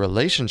forge a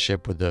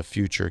relationship with the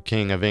future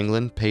King of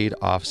England paid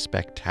off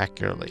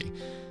spectacularly.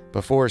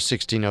 Before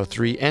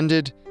 1603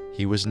 ended,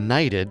 he was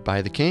knighted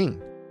by the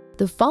king.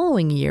 The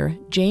following year,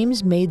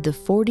 James made the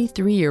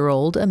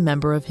 43-year-old a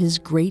member of his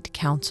great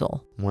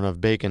council. One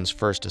of Bacon's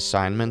first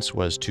assignments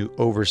was to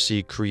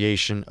oversee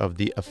creation of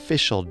the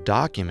official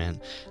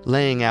document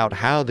laying out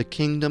how the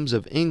kingdoms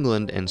of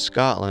England and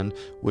Scotland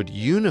would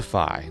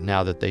unify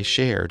now that they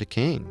shared a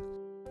king.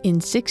 In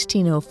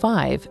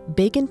 1605,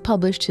 Bacon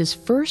published his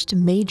first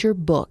major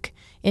book,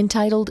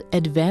 entitled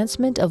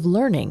Advancement of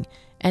Learning,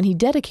 and he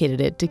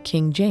dedicated it to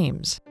King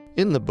James.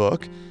 In the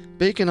book,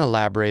 Bacon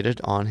elaborated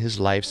on his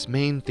life's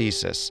main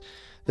thesis,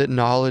 that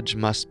knowledge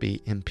must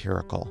be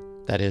empirical.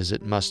 That is,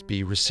 it must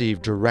be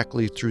received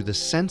directly through the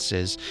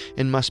senses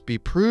and must be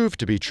proved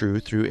to be true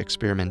through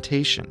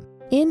experimentation.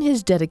 In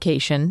his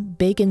dedication,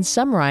 Bacon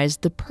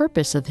summarized the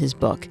purpose of his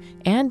book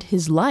and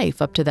his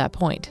life up to that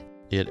point.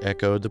 It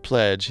echoed the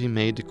pledge he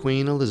made to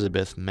Queen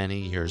Elizabeth many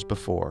years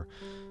before.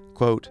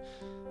 Quote,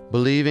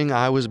 "Believing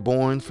I was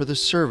born for the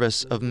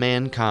service of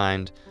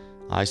mankind,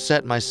 I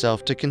set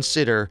myself to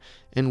consider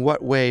in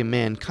what way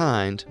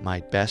mankind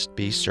might best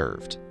be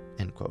served."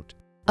 End quote.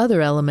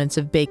 Other elements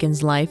of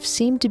Bacon's life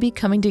seemed to be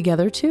coming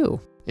together too.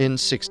 In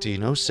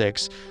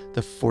 1606,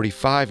 the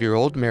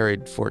 45-year-old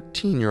married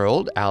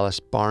 14-year-old Alice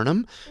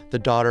Barnum, the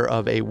daughter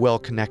of a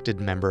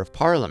well-connected member of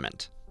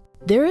Parliament.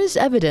 There is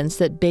evidence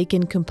that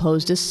Bacon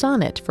composed a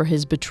sonnet for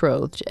his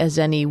betrothed, as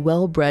any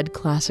well-bred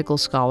classical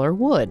scholar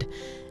would.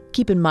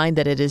 Keep in mind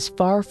that it is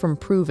far from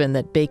proven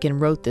that Bacon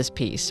wrote this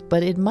piece,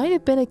 but it might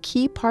have been a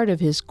key part of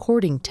his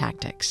courting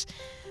tactics.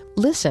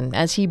 Listen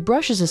as he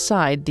brushes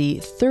aside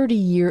the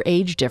 30-year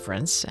age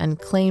difference and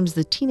claims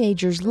the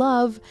teenager's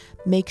love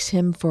makes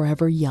him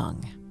forever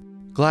young.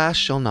 "Glass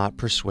shall not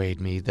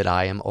persuade me that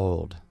I am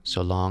old,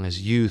 so long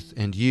as youth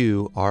and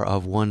you are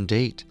of one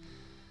date.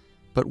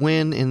 But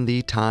when in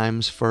thee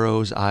time's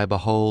furrows I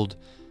behold,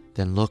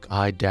 then look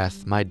I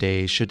death my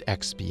days should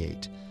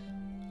expiate.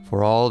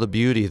 For all the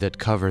beauty that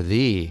cover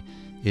thee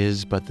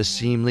is but the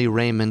seemly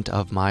raiment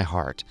of my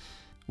heart,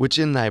 which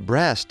in thy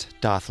breast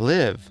doth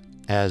live,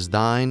 as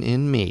thine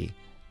in me.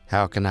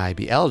 How can I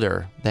be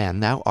elder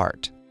than thou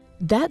art?"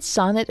 That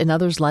sonnet and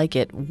others like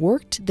it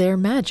worked their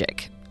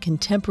magic.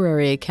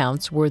 Contemporary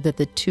accounts were that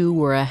the two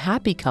were a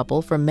happy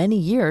couple for many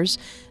years,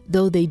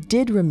 though they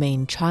did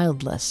remain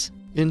childless.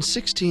 In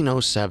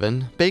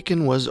 1607,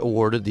 Bacon was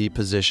awarded the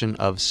position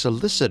of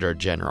Solicitor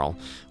General,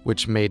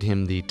 which made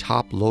him the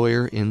top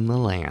lawyer in the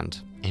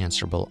land,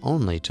 answerable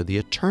only to the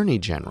Attorney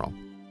General.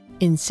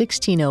 In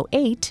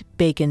 1608,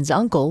 Bacon's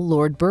uncle,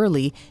 Lord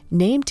Burleigh,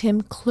 named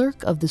him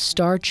Clerk of the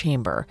Star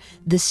Chamber,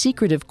 the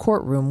secretive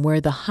courtroom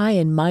where the high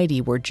and mighty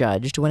were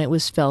judged when it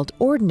was felt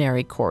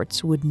ordinary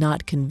courts would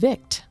not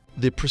convict.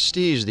 The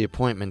prestige the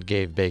appointment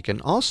gave Bacon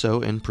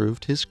also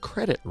improved his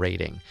credit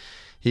rating.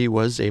 He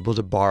was able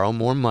to borrow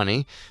more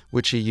money,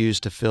 which he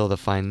used to fill the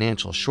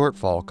financial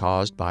shortfall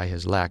caused by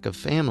his lack of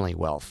family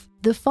wealth.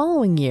 The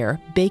following year,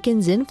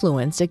 Bacon's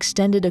influence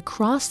extended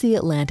across the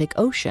Atlantic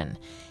Ocean.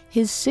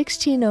 His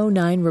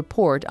 1609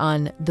 report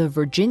on the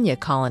Virginia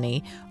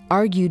colony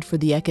argued for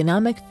the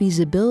economic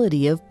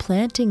feasibility of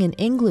planting an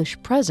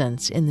English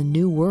presence in the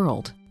New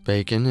World.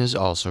 Bacon is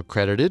also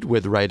credited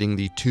with writing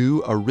the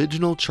 2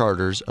 original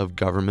charters of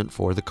government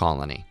for the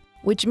colony.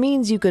 Which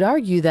means you could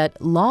argue that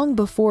long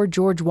before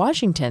George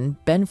Washington,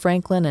 Ben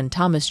Franklin, and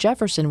Thomas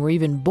Jefferson were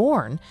even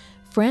born,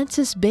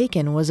 Francis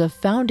Bacon was a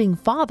founding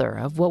father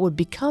of what would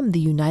become the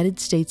United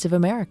States of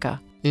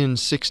America. In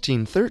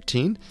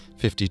 1613,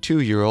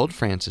 52-year-old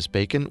Francis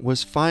Bacon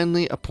was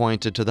finally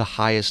appointed to the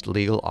highest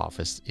legal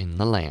office in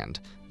the land,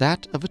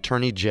 that of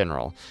Attorney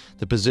General,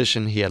 the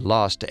position he had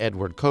lost to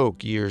Edward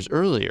Coke years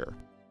earlier.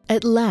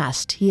 At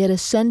last, he had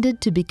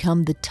ascended to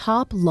become the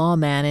top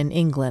lawman in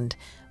England,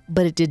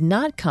 but it did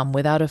not come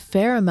without a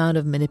fair amount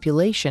of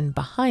manipulation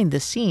behind the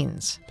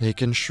scenes.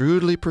 Bacon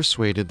shrewdly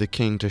persuaded the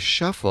king to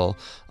shuffle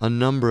a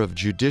number of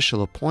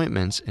judicial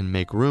appointments and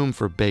make room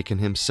for Bacon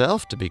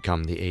himself to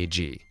become the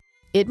AG.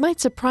 It might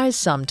surprise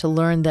some to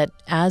learn that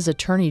as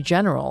Attorney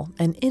General,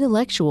 an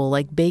intellectual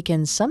like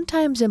Bacon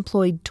sometimes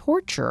employed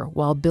torture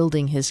while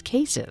building his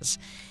cases.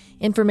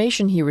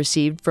 Information he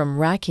received from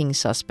racking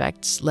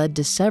suspects led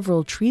to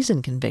several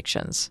treason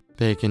convictions.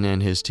 Bacon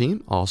and his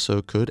team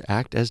also could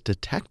act as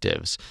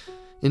detectives.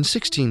 In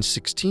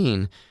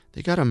 1616,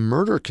 they got a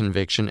murder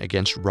conviction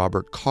against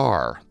Robert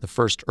Carr, the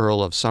first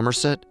Earl of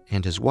Somerset,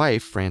 and his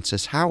wife,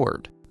 Frances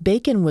Howard.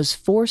 Bacon was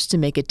forced to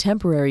make a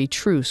temporary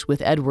truce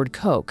with Edward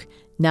Coke,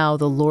 now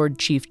the Lord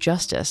Chief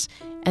Justice,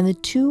 and the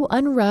two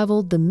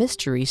unraveled the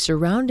mystery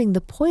surrounding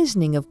the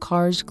poisoning of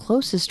Carr's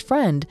closest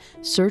friend,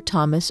 Sir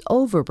Thomas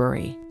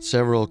Overbury.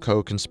 Several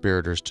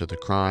co-conspirators to the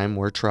crime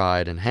were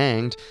tried and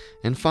hanged,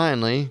 and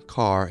finally,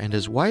 Carr and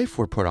his wife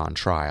were put on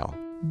trial.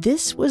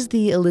 This was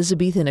the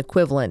Elizabethan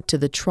equivalent to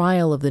the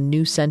trial of the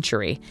new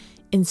century.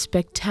 In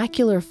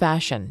spectacular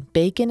fashion,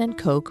 Bacon and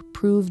Coke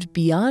proved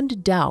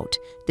beyond doubt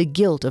the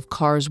guilt of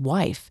Carr's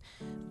wife.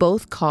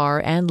 Both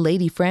Carr and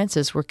Lady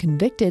Frances were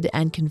convicted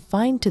and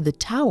confined to the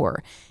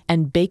Tower,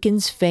 and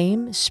Bacon's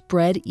fame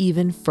spread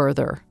even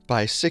further.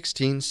 By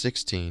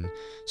 1616,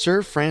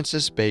 Sir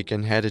Francis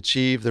Bacon had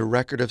achieved the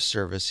record of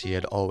service he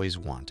had always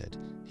wanted.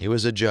 He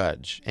was a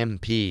judge,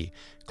 MP,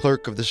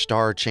 Clerk of the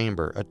Star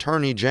Chamber,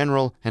 Attorney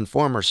General, and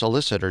former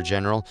Solicitor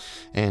General,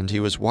 and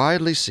he was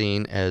widely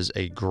seen as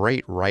a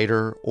great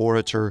writer,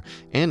 orator,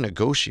 and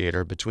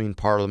negotiator between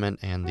Parliament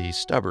and the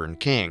stubborn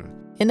king.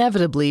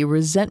 Inevitably,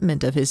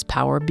 resentment of his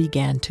power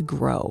began to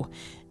grow.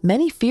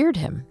 Many feared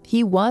him.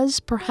 He was,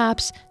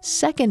 perhaps,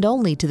 second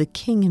only to the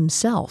king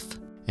himself.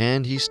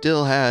 And he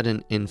still had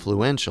an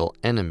influential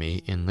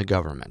enemy in the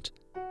government,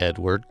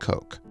 Edward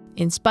Coke.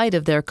 In spite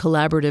of their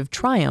collaborative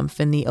triumph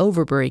in the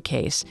Overbury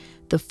case,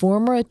 the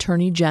former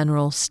Attorney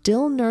General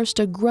still nursed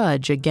a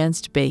grudge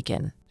against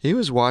Bacon. He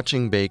was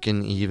watching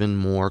Bacon even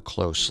more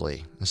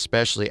closely,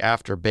 especially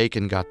after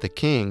Bacon got the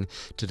king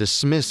to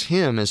dismiss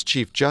him as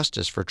Chief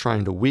Justice for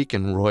trying to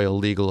weaken royal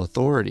legal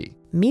authority.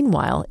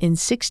 Meanwhile, in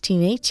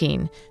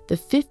 1618, the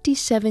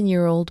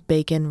 57-year-old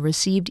Bacon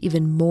received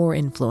even more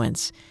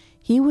influence.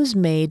 He was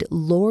made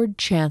Lord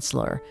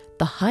Chancellor,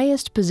 the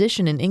highest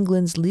position in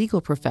England's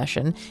legal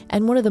profession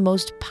and one of the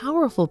most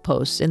powerful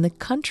posts in the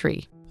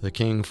country. The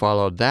king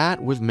followed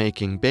that with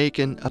making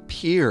Bacon a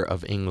peer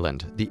of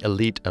England, the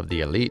elite of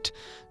the elite,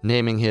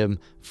 naming him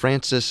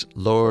Francis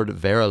Lord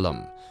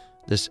Verulam.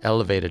 This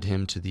elevated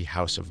him to the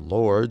House of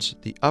Lords,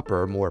 the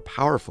upper, more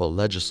powerful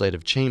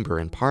legislative chamber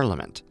in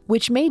Parliament.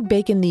 Which made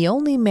Bacon the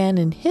only man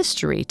in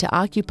history to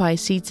occupy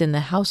seats in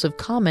the House of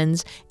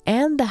Commons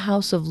and the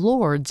House of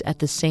Lords at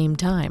the same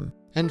time.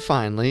 And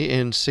finally,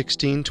 in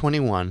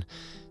 1621,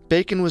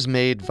 Bacon was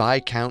made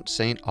Viscount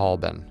St.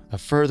 Alban, a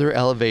further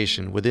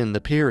elevation within the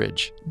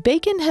peerage.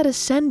 Bacon had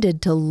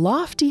ascended to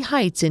lofty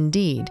heights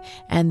indeed,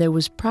 and there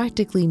was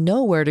practically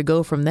nowhere to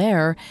go from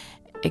there,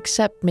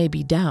 except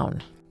maybe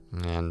down.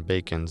 And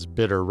Bacon's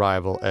bitter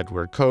rival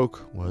Edward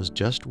Coke was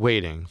just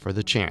waiting for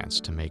the chance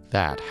to make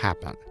that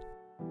happen.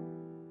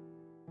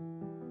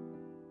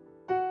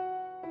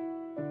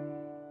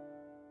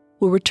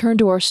 We'll return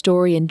to our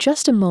story in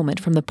just a moment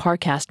from the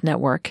Parcast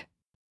Network.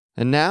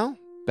 And now,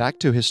 back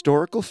to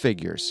historical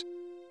figures.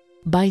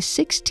 By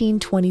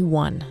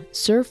 1621,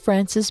 Sir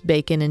Francis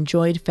Bacon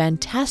enjoyed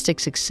fantastic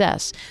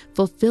success,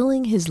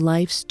 fulfilling his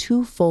life's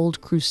twofold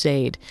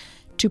crusade: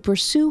 to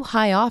pursue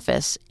high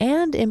office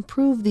and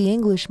improve the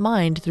English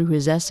mind through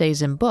his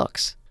essays and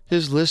books.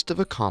 His list of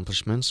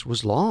accomplishments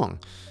was long.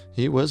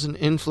 He was an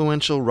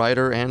influential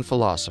writer and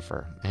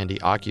philosopher, and he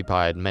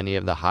occupied many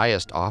of the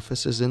highest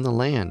offices in the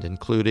land,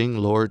 including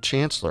Lord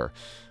Chancellor,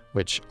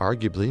 which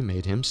arguably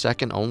made him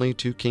second only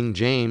to King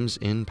James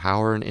in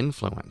power and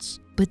influence.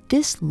 But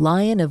this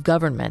lion of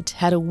government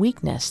had a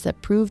weakness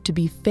that proved to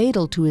be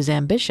fatal to his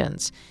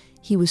ambitions.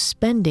 He was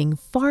spending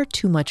far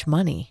too much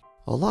money.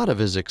 A lot of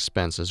his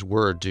expenses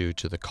were due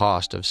to the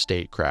cost of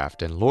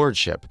statecraft and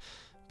lordship.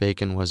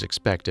 Bacon was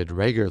expected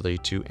regularly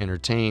to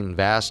entertain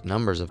vast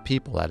numbers of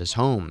people at his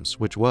homes,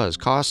 which was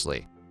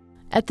costly.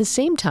 At the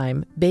same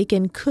time,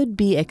 Bacon could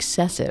be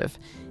excessive.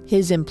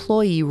 His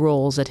employee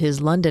rolls at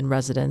his London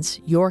residence,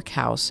 York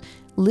House,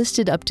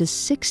 listed up to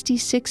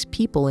 66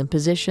 people in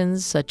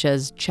positions such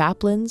as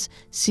chaplains,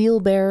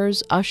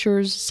 seal-bearers,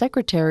 ushers,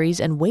 secretaries,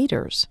 and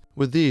waiters.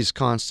 With these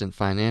constant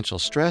financial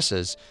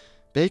stresses,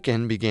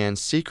 Bacon began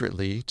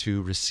secretly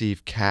to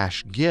receive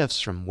cash gifts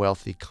from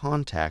wealthy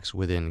contacts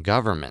within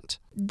government.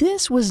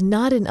 This was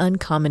not an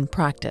uncommon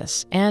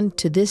practice, and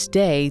to this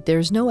day,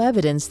 there's no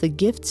evidence the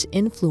gifts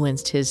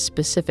influenced his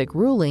specific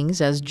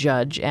rulings as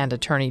judge and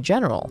attorney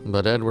general.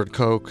 But Edward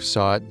Coke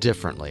saw it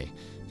differently.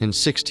 In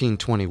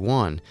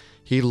 1621,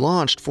 he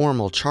launched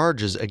formal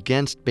charges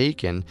against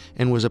Bacon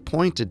and was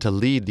appointed to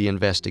lead the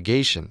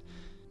investigation.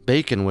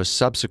 Bacon was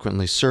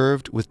subsequently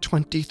served with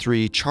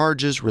 23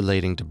 charges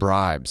relating to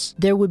bribes.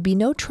 There would be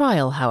no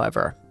trial,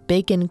 however.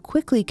 Bacon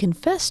quickly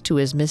confessed to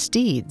his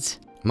misdeeds.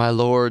 "My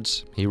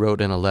lords," he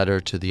wrote in a letter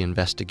to the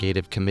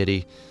investigative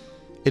committee,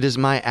 "it is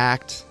my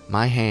act,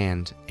 my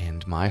hand,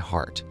 and my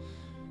heart."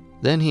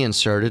 Then he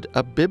inserted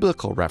a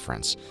biblical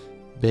reference,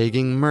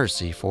 begging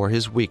mercy for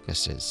his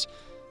weaknesses.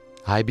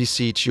 "I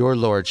beseech your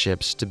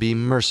lordships to be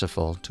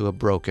merciful to a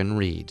broken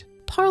reed."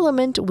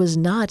 Parliament was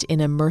not in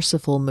a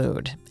merciful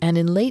mood, and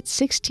in late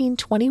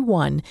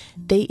 1621,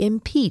 they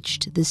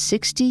impeached the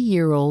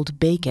 60-year-old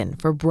Bacon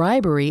for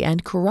bribery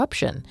and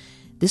corruption.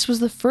 This was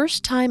the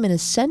first time in a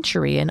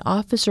century an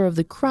officer of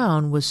the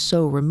crown was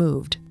so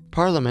removed.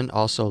 Parliament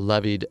also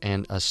levied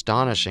an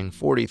astonishing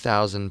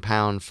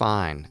 £40,000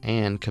 fine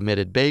and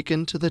committed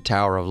Bacon to the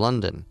Tower of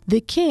London.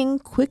 The king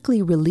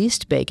quickly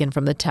released Bacon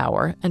from the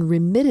Tower and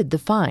remitted the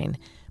fine,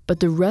 but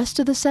the rest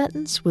of the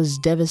sentence was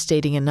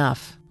devastating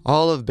enough.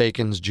 All of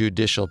Bacon's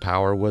judicial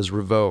power was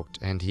revoked,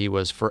 and he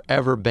was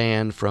forever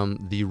banned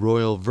from the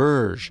royal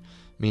verge,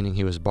 meaning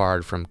he was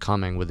barred from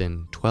coming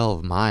within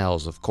 12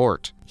 miles of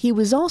court. He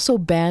was also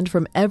banned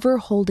from ever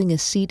holding a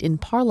seat in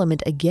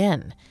Parliament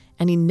again,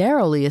 and he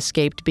narrowly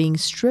escaped being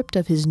stripped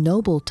of his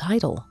noble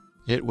title.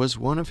 It was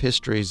one of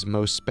history's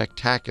most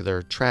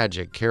spectacular,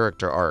 tragic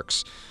character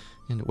arcs,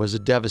 and it was a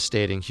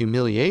devastating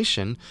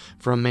humiliation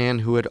for a man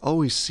who had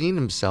always seen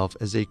himself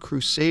as a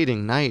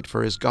crusading knight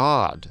for his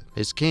God,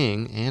 his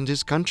king, and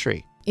his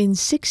country. In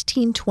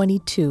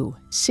 1622,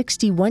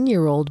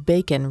 61-year-old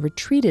Bacon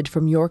retreated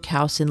from York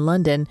House in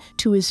London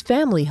to his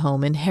family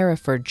home in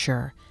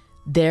Herefordshire.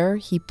 There,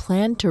 he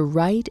planned to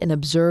write and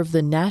observe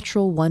the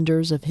natural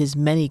wonders of his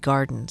many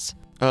gardens.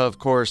 Of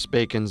course,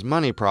 Bacon's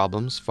money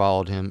problems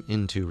followed him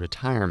into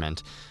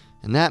retirement,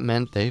 and that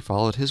meant they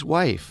followed his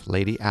wife,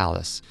 Lady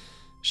Alice.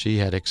 She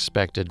had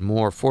expected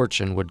more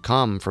fortune would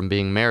come from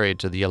being married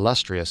to the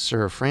illustrious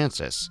Sir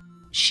Francis.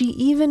 She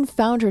even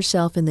found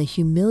herself in the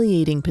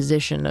humiliating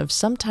position of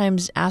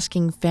sometimes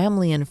asking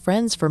family and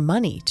friends for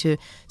money to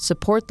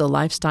support the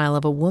lifestyle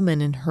of a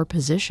woman in her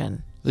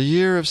position. The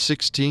year of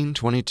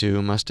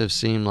 1622 must have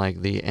seemed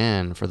like the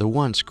end for the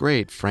once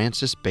great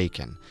Francis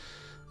Bacon.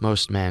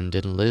 Most men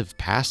didn't live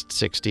past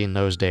 60 in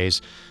those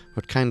days.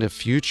 What kind of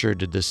future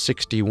did the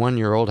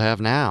 61-year-old have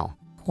now?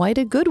 Quite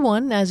a good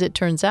one, as it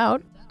turns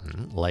out.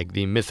 Like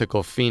the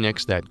mythical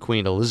phoenix that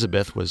Queen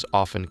Elizabeth was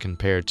often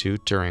compared to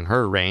during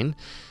her reign,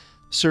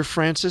 Sir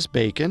Francis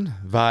Bacon,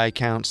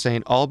 Viscount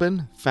St.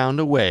 Alban, found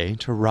a way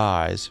to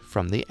rise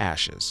from the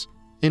ashes.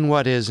 In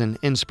what is an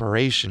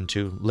inspiration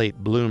to late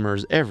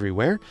bloomers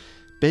everywhere,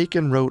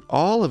 Bacon wrote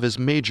all of his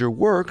major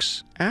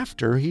works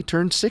after he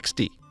turned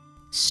 60.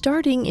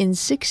 Starting in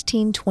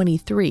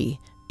 1623,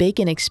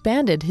 Bacon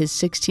expanded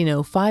his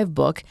 1605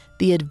 book,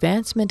 The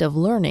Advancement of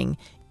Learning,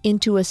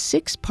 into a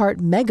 6-part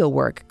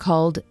megawork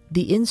called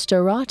The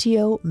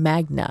Instauratio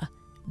Magna,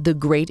 The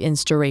Great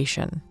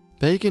Instauration.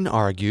 Bacon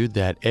argued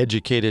that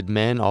educated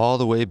men all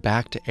the way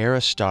back to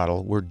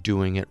Aristotle were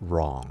doing it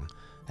wrong.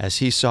 As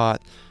he saw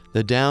it,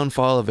 the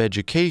downfall of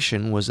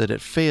education was that it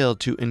failed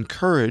to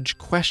encourage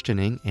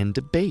questioning and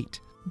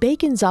debate.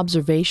 Bacon's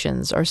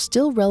observations are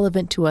still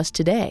relevant to us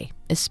today,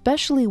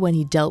 especially when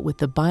he dealt with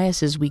the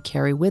biases we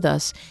carry with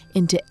us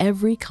into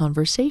every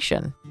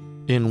conversation.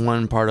 In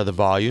one part of the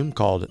volume,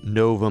 called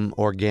Novum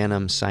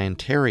Organum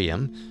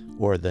Scientiarum,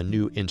 or the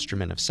New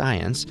Instrument of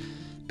Science,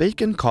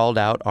 Bacon called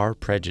out our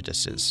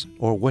prejudices,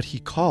 or what he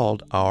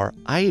called our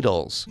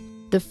idols.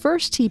 The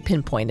first he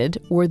pinpointed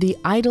were the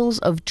idols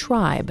of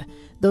tribe,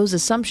 those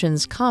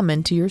assumptions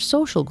common to your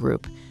social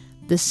group.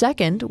 The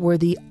second were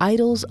the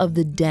idols of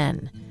the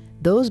den,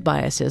 those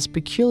biases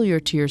peculiar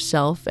to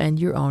yourself and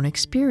your own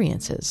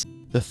experiences.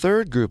 The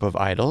third group of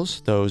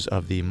idols, those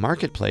of the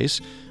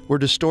marketplace, were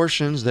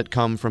distortions that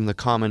come from the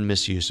common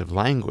misuse of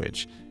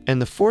language.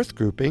 And the fourth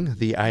grouping,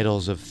 the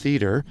idols of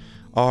theater,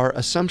 are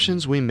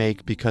assumptions we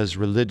make because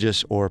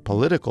religious or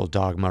political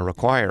dogma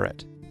require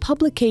it.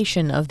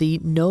 Publication of the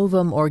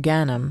Novum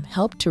Organum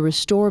helped to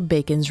restore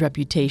Bacon's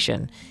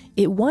reputation.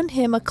 It won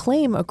him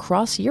acclaim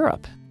across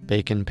Europe.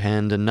 Bacon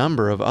penned a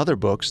number of other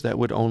books that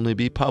would only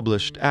be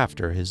published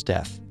after his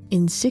death.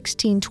 In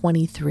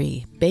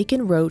 1623,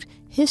 Bacon wrote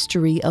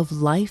History of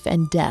Life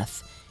and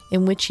Death,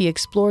 in which he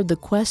explored the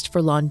quest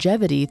for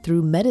longevity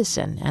through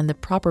medicine and the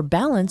proper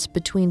balance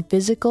between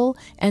physical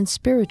and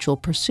spiritual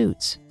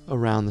pursuits.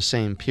 Around the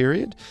same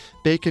period,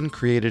 Bacon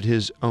created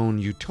his own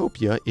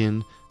utopia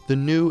in The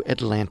New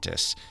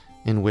Atlantis,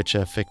 in which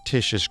a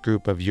fictitious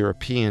group of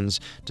Europeans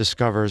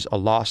discovers a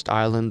lost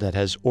island that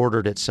has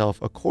ordered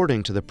itself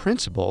according to the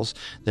principles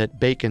that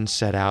Bacon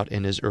set out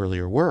in his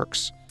earlier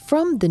works.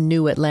 From The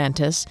New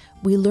Atlantis,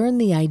 we learn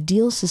the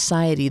ideal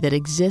society that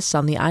exists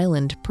on the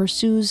island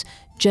pursues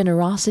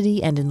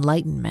generosity and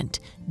enlightenment,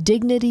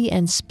 dignity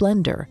and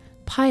splendor,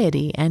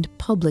 piety and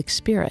public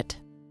spirit.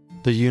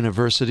 The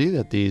university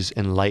that these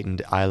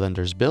enlightened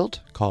islanders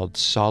built, called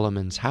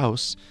Solomon's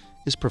House,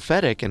 is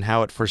prophetic in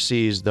how it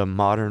foresees the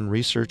modern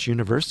research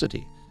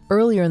university.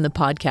 Earlier in the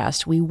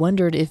podcast, we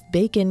wondered if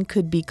Bacon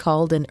could be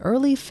called an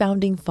early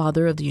founding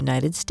father of the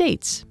United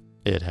States.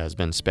 It has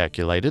been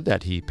speculated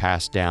that he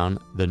passed down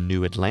the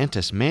New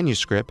Atlantis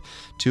manuscript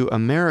to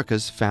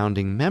America's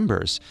founding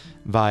members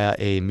via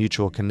a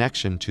mutual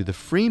connection to the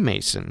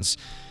Freemasons,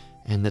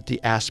 and that the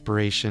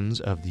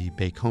aspirations of the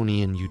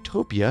Baconian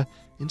utopia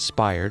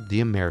inspired the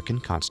American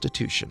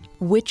Constitution.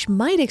 Which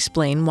might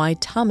explain why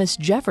Thomas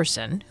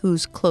Jefferson,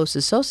 whose close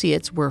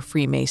associates were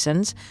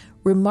Freemasons,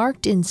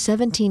 remarked in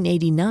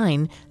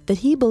 1789 that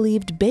he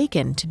believed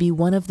Bacon to be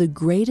one of the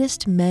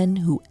greatest men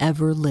who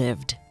ever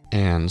lived.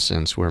 And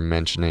since we're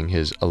mentioning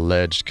his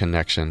alleged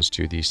connections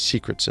to the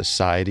secret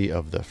society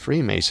of the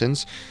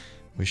Freemasons,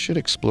 we should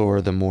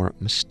explore the more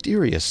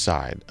mysterious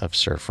side of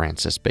Sir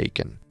Francis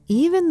Bacon.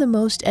 Even the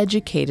most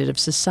educated of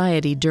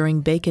society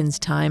during Bacon's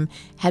time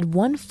had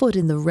one foot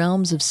in the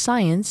realms of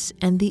science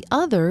and the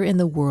other in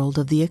the world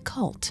of the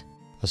occult.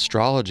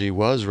 Astrology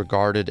was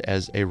regarded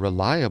as a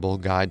reliable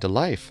guide to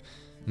life.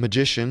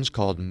 Magicians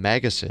called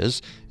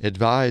maguses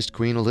advised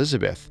Queen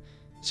Elizabeth.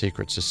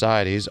 Secret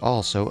societies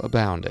also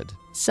abounded.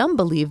 Some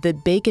believe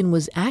that Bacon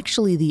was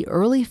actually the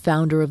early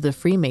founder of the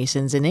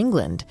Freemasons in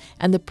England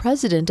and the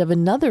president of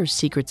another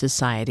secret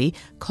society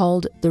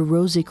called the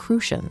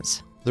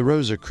Rosicrucians. The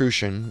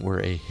Rosicrucian were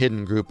a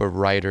hidden group of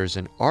writers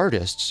and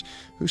artists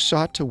who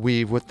sought to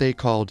weave what they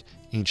called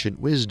ancient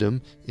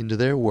wisdom into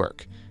their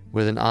work,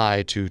 with an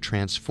eye to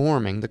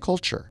transforming the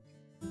culture.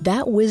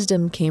 That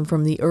wisdom came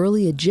from the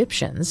early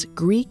Egyptians,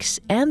 Greeks,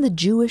 and the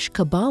Jewish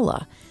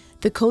Kabbalah.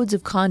 The codes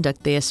of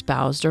conduct they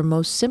espoused are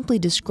most simply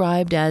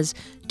described as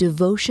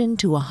devotion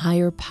to a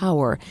higher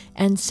power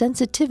and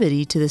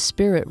sensitivity to the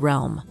spirit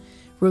realm.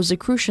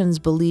 Rosicrucians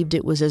believed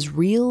it was as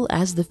real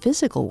as the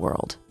physical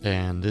world.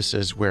 And this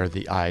is where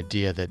the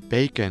idea that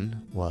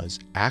Bacon was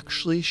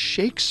actually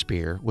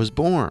Shakespeare was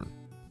born.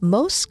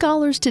 Most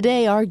scholars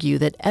today argue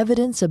that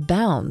evidence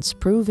abounds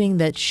proving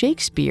that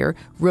Shakespeare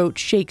wrote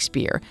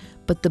Shakespeare,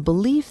 but the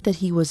belief that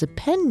he was a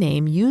pen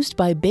name used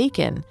by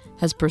Bacon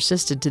has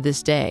persisted to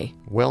this day.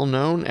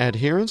 Well-known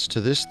adherents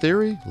to this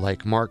theory,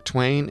 like Mark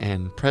Twain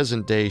and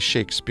present-day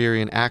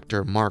Shakespearean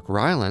actor Mark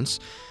Rylance,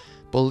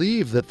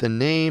 believe that the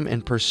name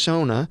and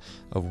persona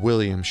of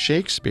William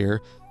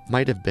Shakespeare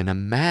might have been a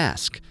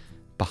mask,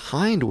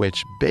 behind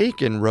which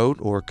Bacon wrote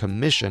or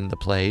commissioned the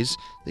plays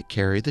that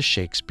carry the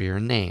Shakespeare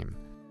name.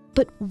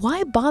 But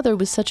why bother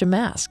with such a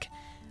mask?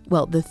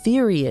 Well, the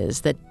theory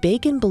is that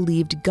Bacon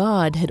believed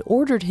God had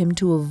ordered him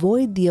to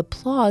avoid the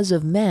applause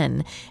of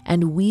men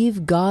and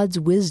weave God's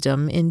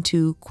wisdom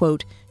into,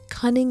 quote,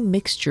 cunning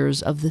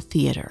mixtures of the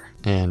theater.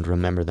 And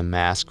remember the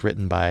masque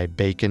written by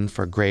Bacon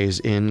for Gray's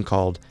Inn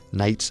called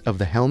Knights of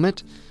the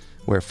Helmet,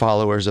 where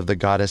followers of the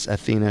goddess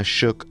Athena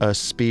shook a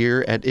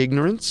spear at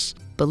ignorance?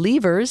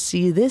 Believers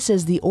see this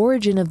as the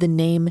origin of the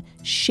name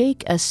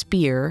Shake a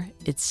Spear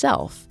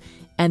itself,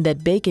 and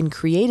that Bacon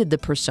created the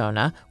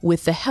persona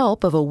with the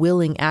help of a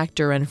willing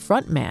actor and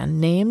frontman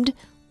named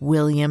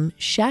William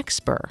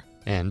Shakespeare.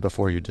 And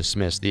before you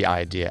dismiss the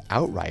idea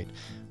outright,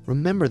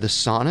 remember the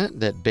sonnet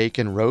that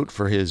Bacon wrote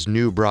for his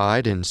new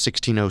bride in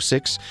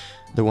 1606,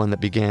 the one that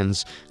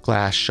begins,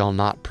 "Glass shall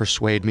not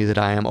persuade me that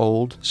I am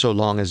old, so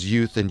long as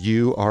youth and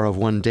you are of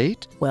one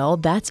date"? Well,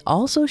 that's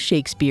also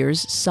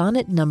Shakespeare's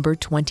sonnet number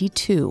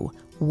 22,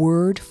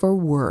 word for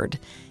word.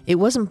 It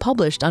wasn't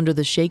published under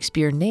the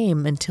Shakespeare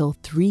name until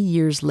 3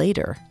 years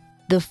later.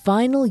 The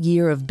final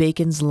year of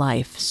Bacon's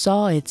life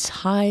saw its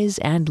highs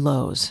and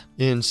lows.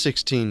 In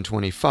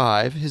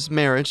 1625, his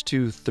marriage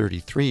to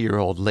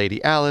 33-year-old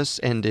Lady Alice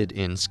ended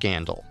in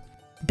scandal.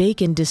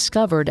 Bacon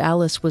discovered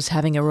Alice was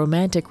having a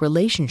romantic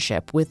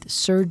relationship with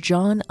Sir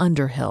John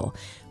Underhill,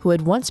 who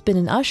had once been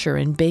an usher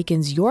in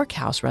Bacon's York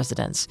House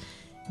residence.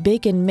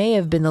 Bacon may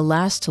have been the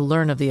last to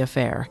learn of the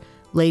affair.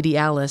 Lady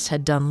Alice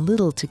had done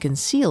little to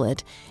conceal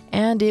it,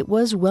 and it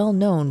was well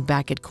known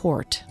back at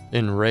court.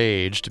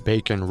 Enraged,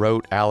 Bacon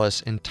wrote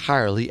Alice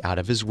entirely out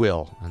of his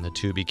will, and the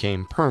two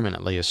became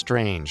permanently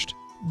estranged.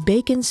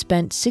 Bacon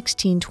spent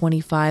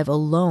 1625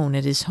 alone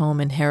at his home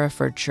in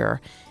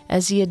Herefordshire.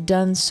 As he had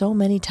done so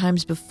many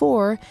times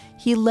before,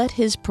 he let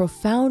his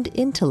profound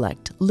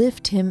intellect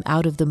lift him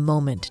out of the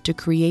moment to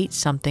create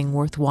something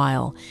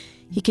worthwhile.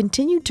 He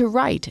continued to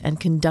write and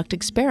conduct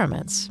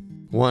experiments.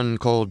 One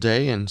cold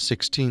day in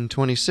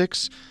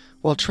 1626,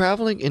 while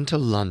traveling into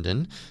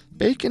London,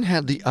 Bacon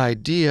had the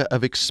idea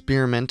of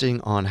experimenting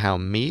on how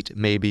meat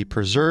may be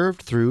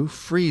preserved through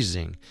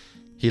freezing.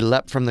 He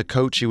leapt from the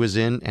coach he was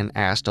in and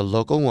asked a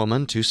local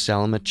woman to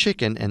sell him a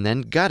chicken and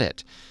then gut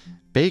it.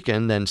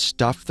 Bacon then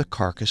stuffed the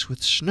carcass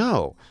with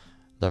snow,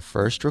 the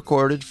first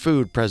recorded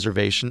food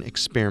preservation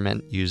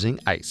experiment using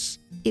ice.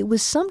 It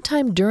was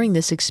sometime during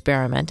this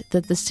experiment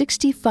that the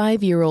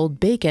 65-year-old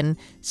Bacon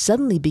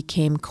suddenly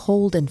became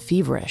cold and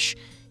feverish.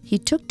 He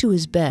took to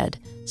his bed,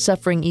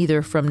 suffering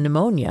either from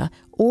pneumonia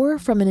or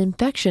from an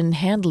infection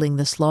handling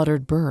the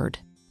slaughtered bird.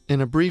 In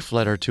a brief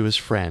letter to his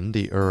friend,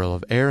 the Earl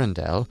of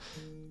Arundel,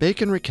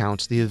 Bacon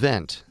recounts the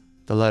event.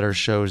 The letter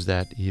shows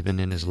that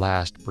even in his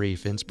last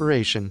brief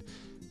inspiration,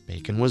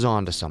 Bacon was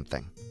on to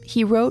something.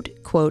 He wrote,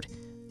 quote,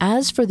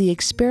 "As for the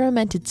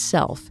experiment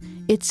itself,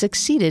 it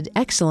succeeded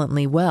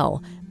excellently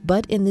well,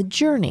 but in the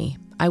journey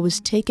I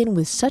was taken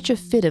with such a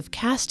fit of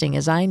casting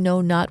as I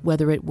know not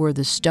whether it were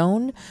the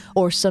stone,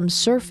 or some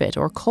surfeit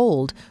or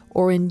cold,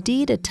 or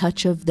indeed a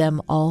touch of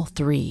them all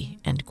three."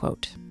 End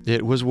quote.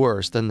 It was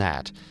worse than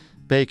that.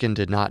 Bacon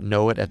did not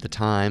know it at the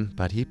time,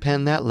 but he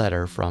penned that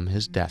letter from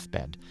his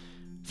deathbed.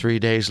 3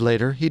 days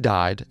later, he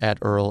died at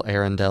Earl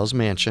Arundel's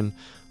mansion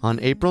on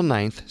April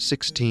 9th,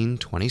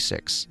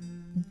 1626.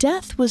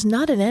 Death was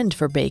not an end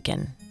for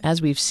Bacon.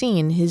 As we've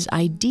seen, his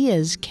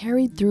ideas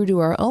carried through to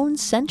our own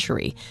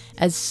century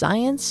as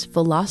science,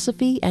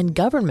 philosophy, and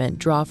government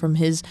draw from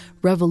his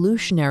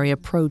revolutionary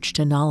approach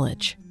to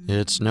knowledge.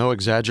 It's no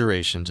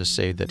exaggeration to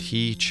say that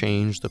he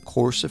changed the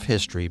course of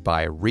history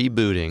by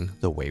rebooting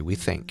the way we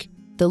think.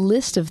 The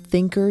list of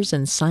thinkers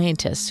and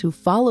scientists who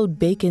followed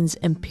Bacon's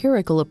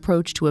empirical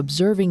approach to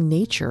observing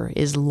nature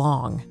is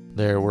long.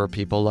 There were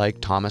people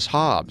like Thomas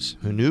Hobbes,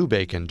 who knew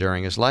Bacon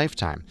during his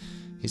lifetime.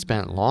 He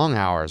spent long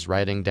hours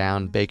writing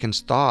down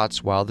Bacon's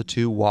thoughts while the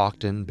two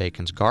walked in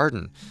Bacon's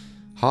garden.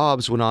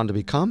 Hobbes went on to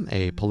become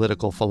a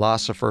political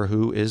philosopher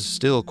who is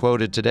still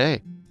quoted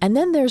today. And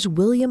then there's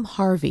William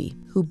Harvey,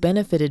 who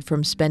benefited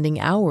from spending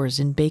hours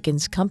in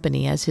Bacon's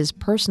company as his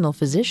personal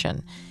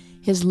physician.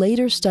 His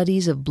later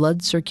studies of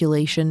blood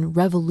circulation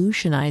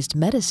revolutionized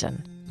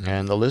medicine.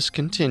 And the list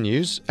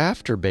continues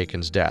after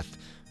Bacon's death,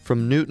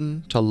 from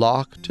Newton to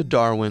Locke to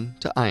Darwin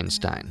to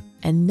Einstein.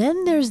 And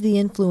then there's the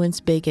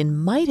influence Bacon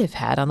might have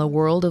had on the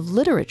world of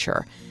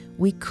literature.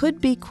 We could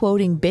be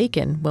quoting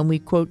Bacon when we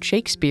quote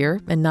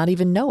Shakespeare and not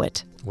even know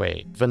it.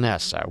 Wait,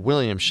 Vanessa,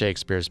 William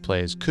Shakespeare's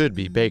plays could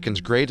be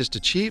Bacon's greatest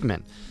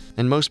achievement,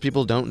 and most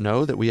people don't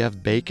know that we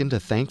have Bacon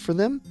to thank for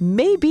them?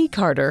 Maybe,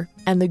 Carter.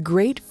 And the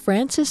great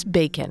Francis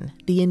Bacon,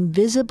 the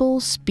invisible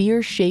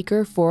spear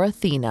shaker for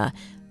Athena,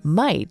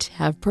 might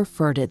have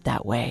preferred it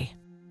that way.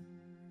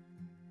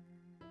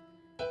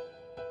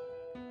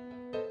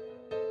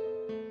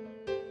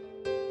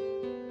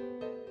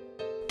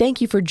 Thank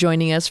you for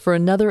joining us for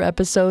another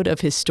episode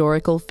of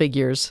Historical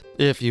Figures.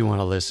 If you want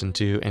to listen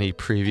to any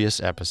previous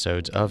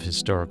episodes of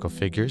Historical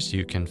Figures,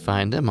 you can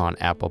find them on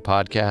Apple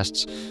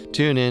Podcasts,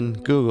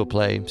 TuneIn, Google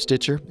Play,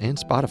 Stitcher, and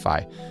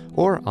Spotify,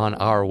 or on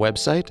our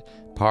website,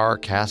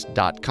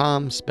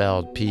 parcast.com,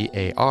 spelled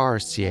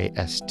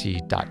Parcast.com.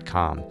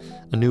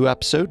 A new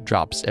episode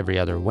drops every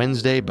other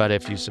Wednesday, but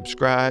if you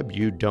subscribe,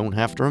 you don't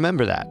have to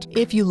remember that.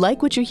 If you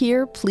like what you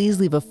hear, please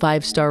leave a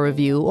 5-star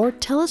review or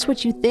tell us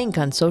what you think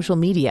on social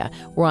media.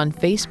 We're on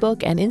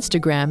Facebook and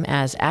Instagram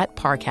as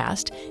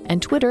 @Parcast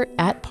and Twitter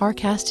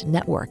 @Parcast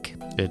Network.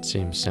 It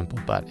seems simple,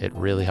 but it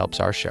really helps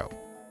our show.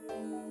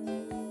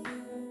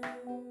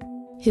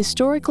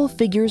 Historical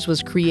Figures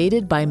was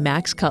created by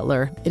Max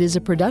Cutler. It is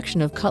a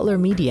production of Cutler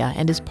Media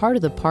and is part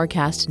of the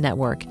Parcast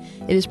Network.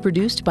 It is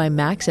produced by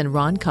Max and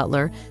Ron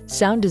Cutler,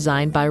 sound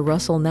designed by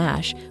Russell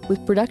Nash,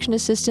 with production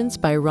assistance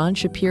by Ron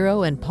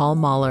Shapiro and Paul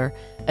Mahler.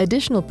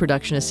 Additional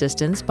production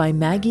assistance by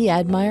Maggie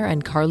Admire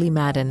and Carly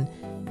Madden.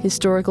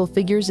 Historical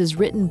Figures is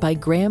written by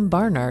Graham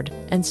Barnard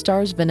and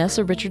stars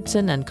Vanessa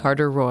Richardson and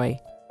Carter Roy.